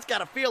turnbuckle. That's got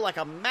to feel like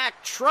a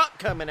Mack truck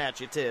coming at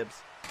you,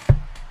 Tibbs.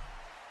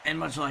 And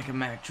much like a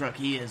Mack truck,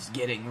 he is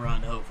getting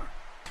run over.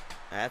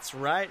 That's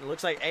right. It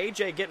looks like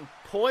AJ getting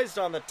poised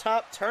on the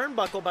top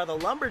turnbuckle by the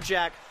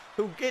Lumberjack,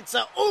 who gets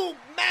a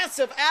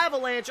massive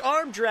avalanche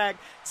arm drag,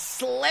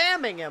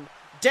 slamming him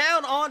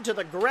down onto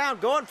the ground,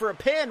 going for a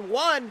pin.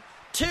 1,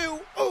 2,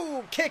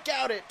 kick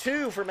out at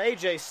 2 from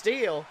AJ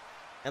Styles.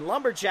 And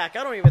Lumberjack,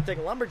 I don't even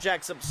think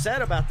Lumberjack's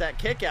upset about that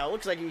kick out.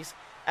 Looks like he's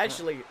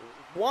actually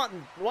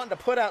wanting to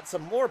put out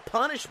some more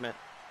punishment.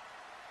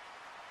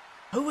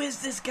 Who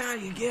is this guy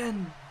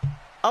again?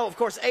 Oh, of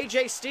course,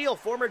 AJ Styles,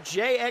 former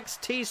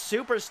JXT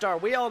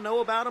superstar. We all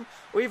know about him.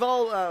 We've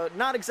all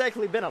not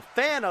exactly been a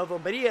fan of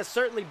him, but he has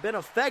certainly been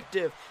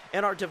effective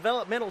in our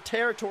developmental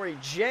territory,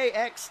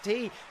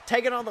 JXT,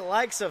 taking on the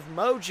likes of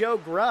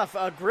Mojo Gruff,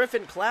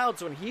 Griffin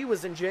Clouds when he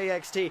was in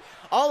JXT.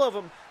 All of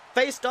them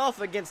faced off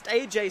against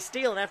AJ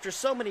Styles, and after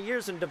so many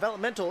years in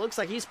developmental, it looks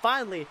like he's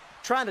finally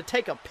trying to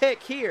take a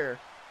pick here.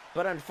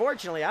 But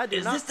unfortunately, I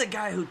do not... Is this the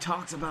guy who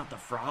talks about the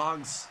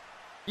frogs?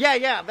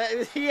 Yeah.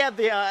 He had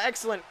the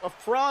excellent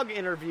frog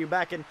interview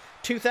back in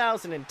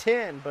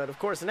 2010, but of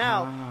course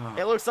now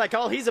it looks like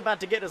all he's about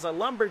to get is a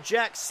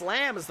Lumberjack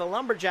slam as the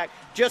Lumberjack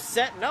just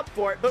setting up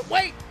for it. But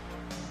wait!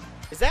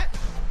 Is that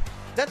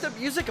the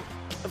music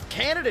of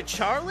Canada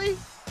Charlie?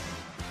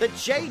 The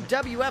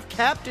JWF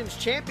Captain's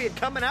Champion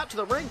coming out to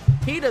the ring.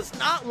 He does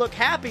not look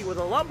happy with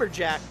a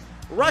Lumberjack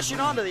rushing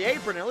onto the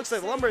apron. It looks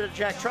like the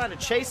Lumberjack trying to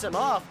chase him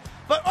off.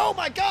 But oh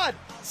my god!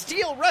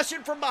 Steel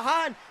rushing from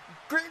behind,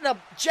 getting a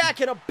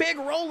Jack in a big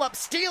roll-up,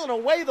 stealing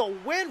away the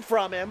win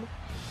from him.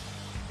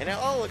 And it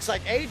all looks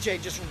like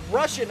AJ just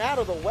rushing out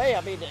of the way.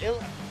 I mean,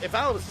 if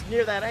I was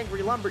near that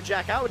angry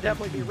Lumberjack, I would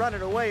definitely be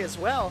running away as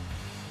well.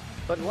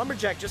 But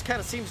Lumberjack just kind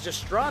of seems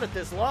distraught at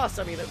this loss.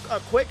 I mean, a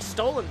quick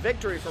stolen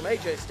victory from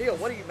AJ Styles.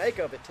 What do you make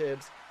of it,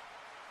 Tibbs?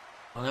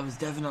 Well, that was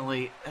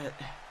definitely...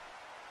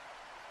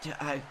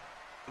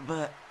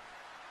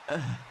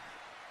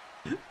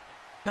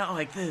 not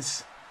like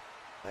this.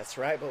 That's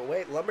right, but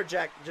wait,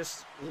 Lumberjack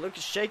just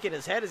shaking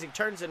his head as he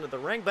turns into the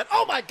ring. But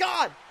oh my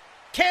god!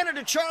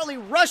 Canada Charlie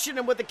rushing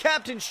him with the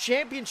Captain's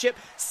Championship,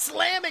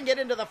 slamming it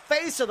into the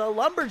face of the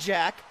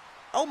Lumberjack.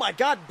 Oh my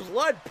god,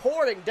 blood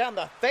pouring down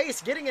the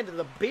face, getting into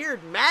the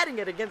beard, matting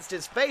it against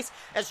his face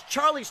as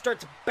Charlie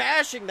starts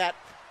bashing that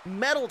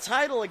metal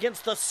title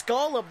against the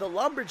skull of the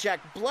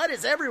Lumberjack. Blood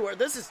is everywhere.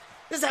 This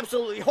is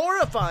absolutely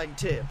horrifying,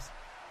 Tibbs.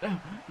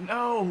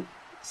 No,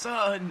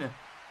 son.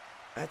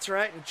 That's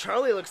right, and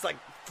Charlie looks like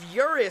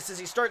furious as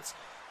he starts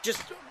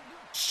just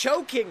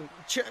choking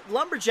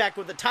Lumberjack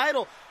with the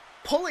title,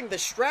 pulling the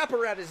strap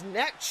around his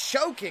neck,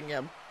 choking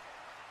him.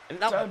 And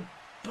now, son,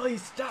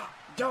 please stop.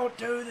 Don't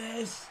do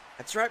this.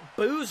 That's right,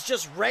 booze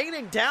just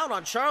raining down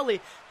on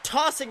Charlie,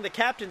 tossing the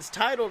Captain's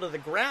title to the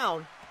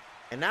ground.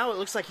 And now it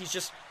looks like he's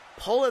just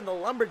pulling the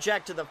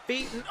Lumberjack to the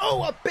feet. And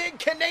a big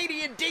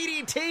Canadian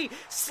DDT,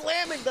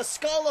 slamming the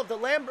skull of the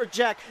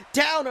Lumberjack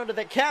down onto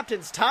the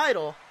Captain's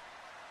title.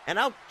 And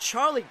now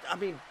Charlie,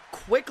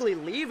 quickly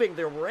leaving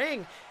the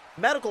ring.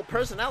 Medical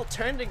personnel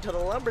tending to the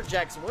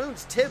Lumberjack's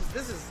wounds. Tibbs,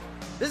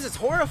 this is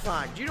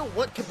horrifying. Do you know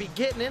what could be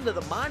getting into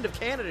the mind of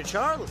Canada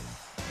Charlie?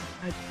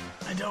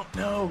 I don't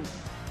know.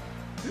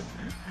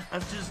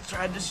 I've just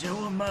tried to show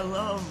him my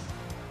love.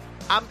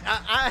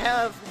 I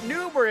have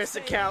numerous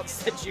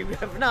accounts that you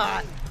have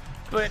not,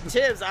 but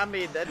Tibbs, I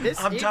mean,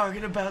 I'm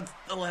talking about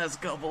the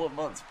last couple of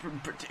months in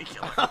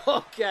particular.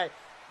 Okay,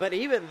 but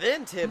even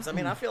then, Tibbs, I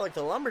mean, I feel like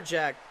the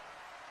Lumberjack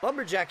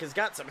has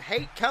got some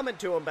hate coming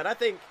to him, but I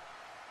think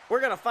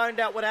we're gonna find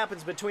out what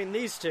happens between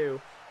these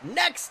two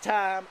next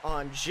time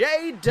on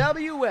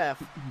JWF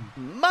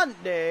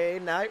Monday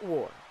Night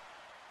War.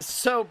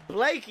 So,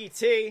 Blakey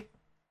T,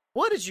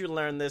 what did you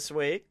learn this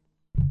week?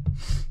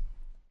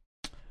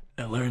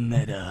 I learned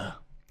that,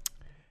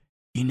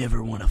 you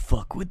never want to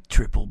fuck with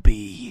Triple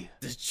B.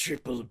 The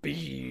Triple B.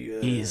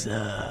 He's,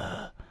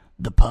 the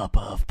papa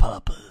of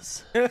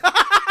papas.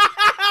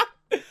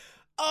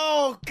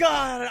 Oh,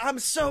 God, I'm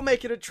so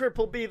making a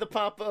Triple B the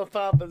Papa of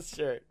Papa's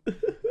shirt.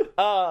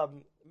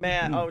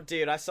 Man, oh,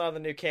 dude, I saw the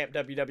new Camp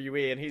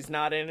WWE, and he's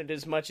not in it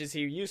as much as he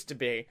used to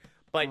be,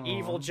 but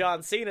Evil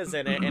John Cena's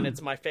in it, and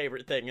it's my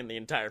favorite thing in the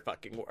entire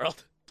fucking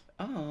world.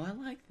 Oh, I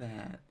like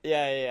that.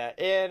 Yeah.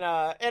 And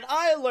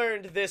I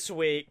learned this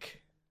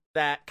week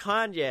that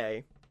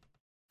Kanye.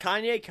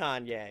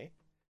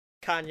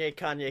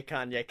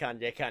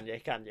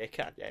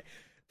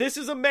 This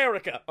is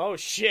America. Oh,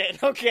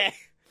 shit. Okay.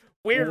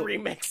 Weird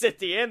remix at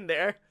the end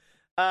there.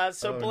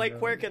 So,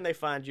 Blake, where can they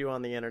find you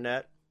on the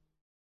internet?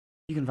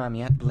 You can find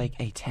me at Blake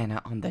A.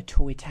 Tanner on the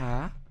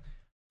Twitter.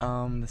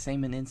 The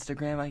same in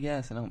Instagram, I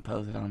guess. I don't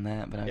post it on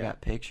that, but I've got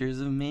pictures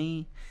of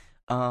me.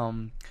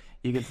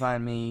 You can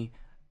find me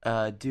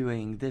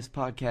doing this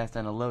podcast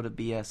and a load of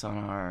BS on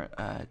our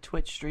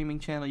Twitch streaming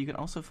channel. You can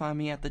also find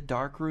me at the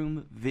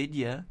Darkroom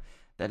Vidya.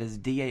 That is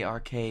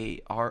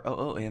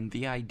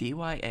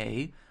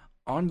DarkroomVidya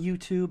on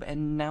YouTube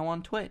and now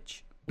on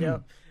Twitch.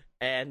 Yep.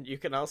 And you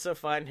can also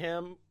find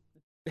him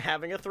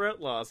having a throat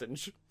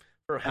lozenge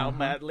for how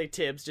badly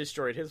Tibbs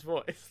destroyed his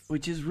voice.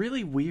 Which is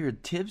really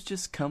weird. Tibbs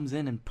just comes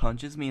in and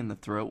punches me in the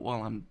throat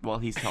while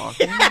he's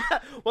talking.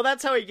 Well,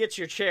 that's how he gets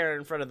your chair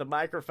in front of the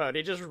microphone.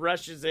 He just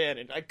rushes in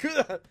and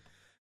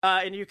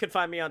and you can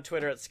find me on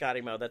Twitter at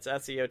ScottyMo. That's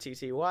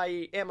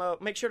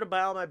ScottyMo. Make sure to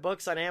buy all my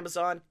books on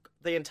Amazon.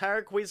 The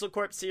entire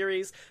Quetzalcoatl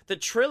series. The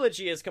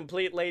trilogy is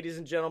complete, ladies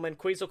and gentlemen.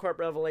 Quetzalcoatl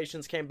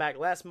Revelations came back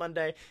last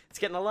Monday. It's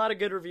getting a lot of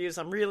good reviews.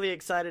 I'm really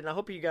excited, and I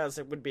hope you guys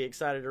would be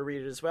excited to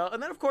read it as well.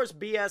 And then, of course,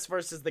 BS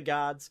versus the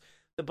Gods,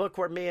 the book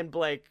where me and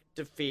Blake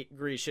defeat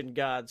Grecian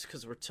gods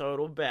because we're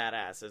total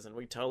badasses, and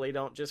we totally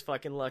don't just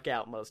fucking luck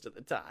out most of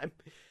the time.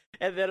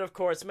 And then, of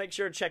course, make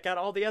sure to check out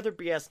all the other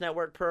BS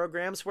Network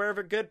programs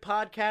wherever good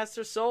podcasts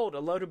are sold. A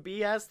Load of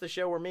BS, the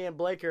show where me and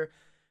Blake are...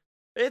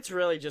 It's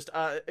really just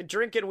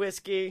drinking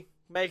whiskey,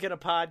 making a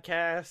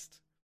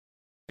podcast,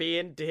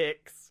 being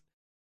dicks.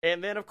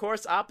 And then, of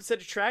course, Opposite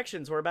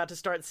Attractions. We're about to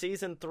start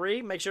Season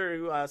 3. Make sure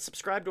to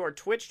subscribe to our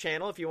Twitch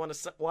channel if you want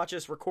to watch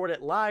us record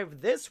it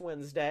live this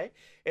Wednesday.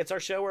 It's our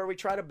show where we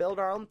try to build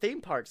our own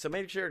theme park. So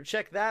make sure to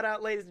check that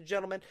out, ladies and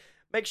gentlemen.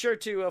 Make sure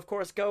to, of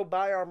course, go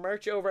buy our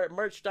merch over at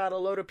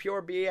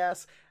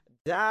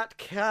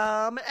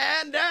merch.aloadofpurebs.com.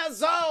 And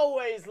as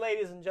always,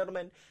 ladies and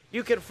gentlemen,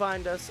 you can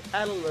find us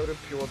at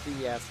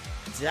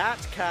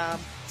aloadofpurebs.com.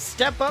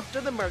 Step up to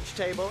the merch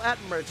table at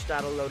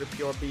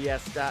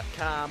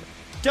merch.aloadofpurebs.com.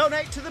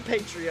 Donate to the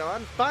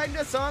Patreon. Find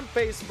us on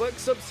Facebook.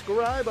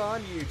 Subscribe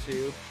on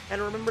YouTube.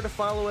 And remember to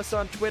follow us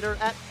on Twitter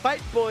at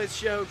Fight Boys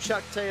Show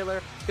Chuck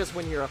Taylor. Because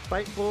when you're a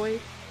fight boy,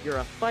 you're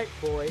a fight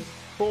boy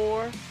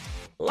for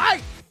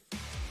life.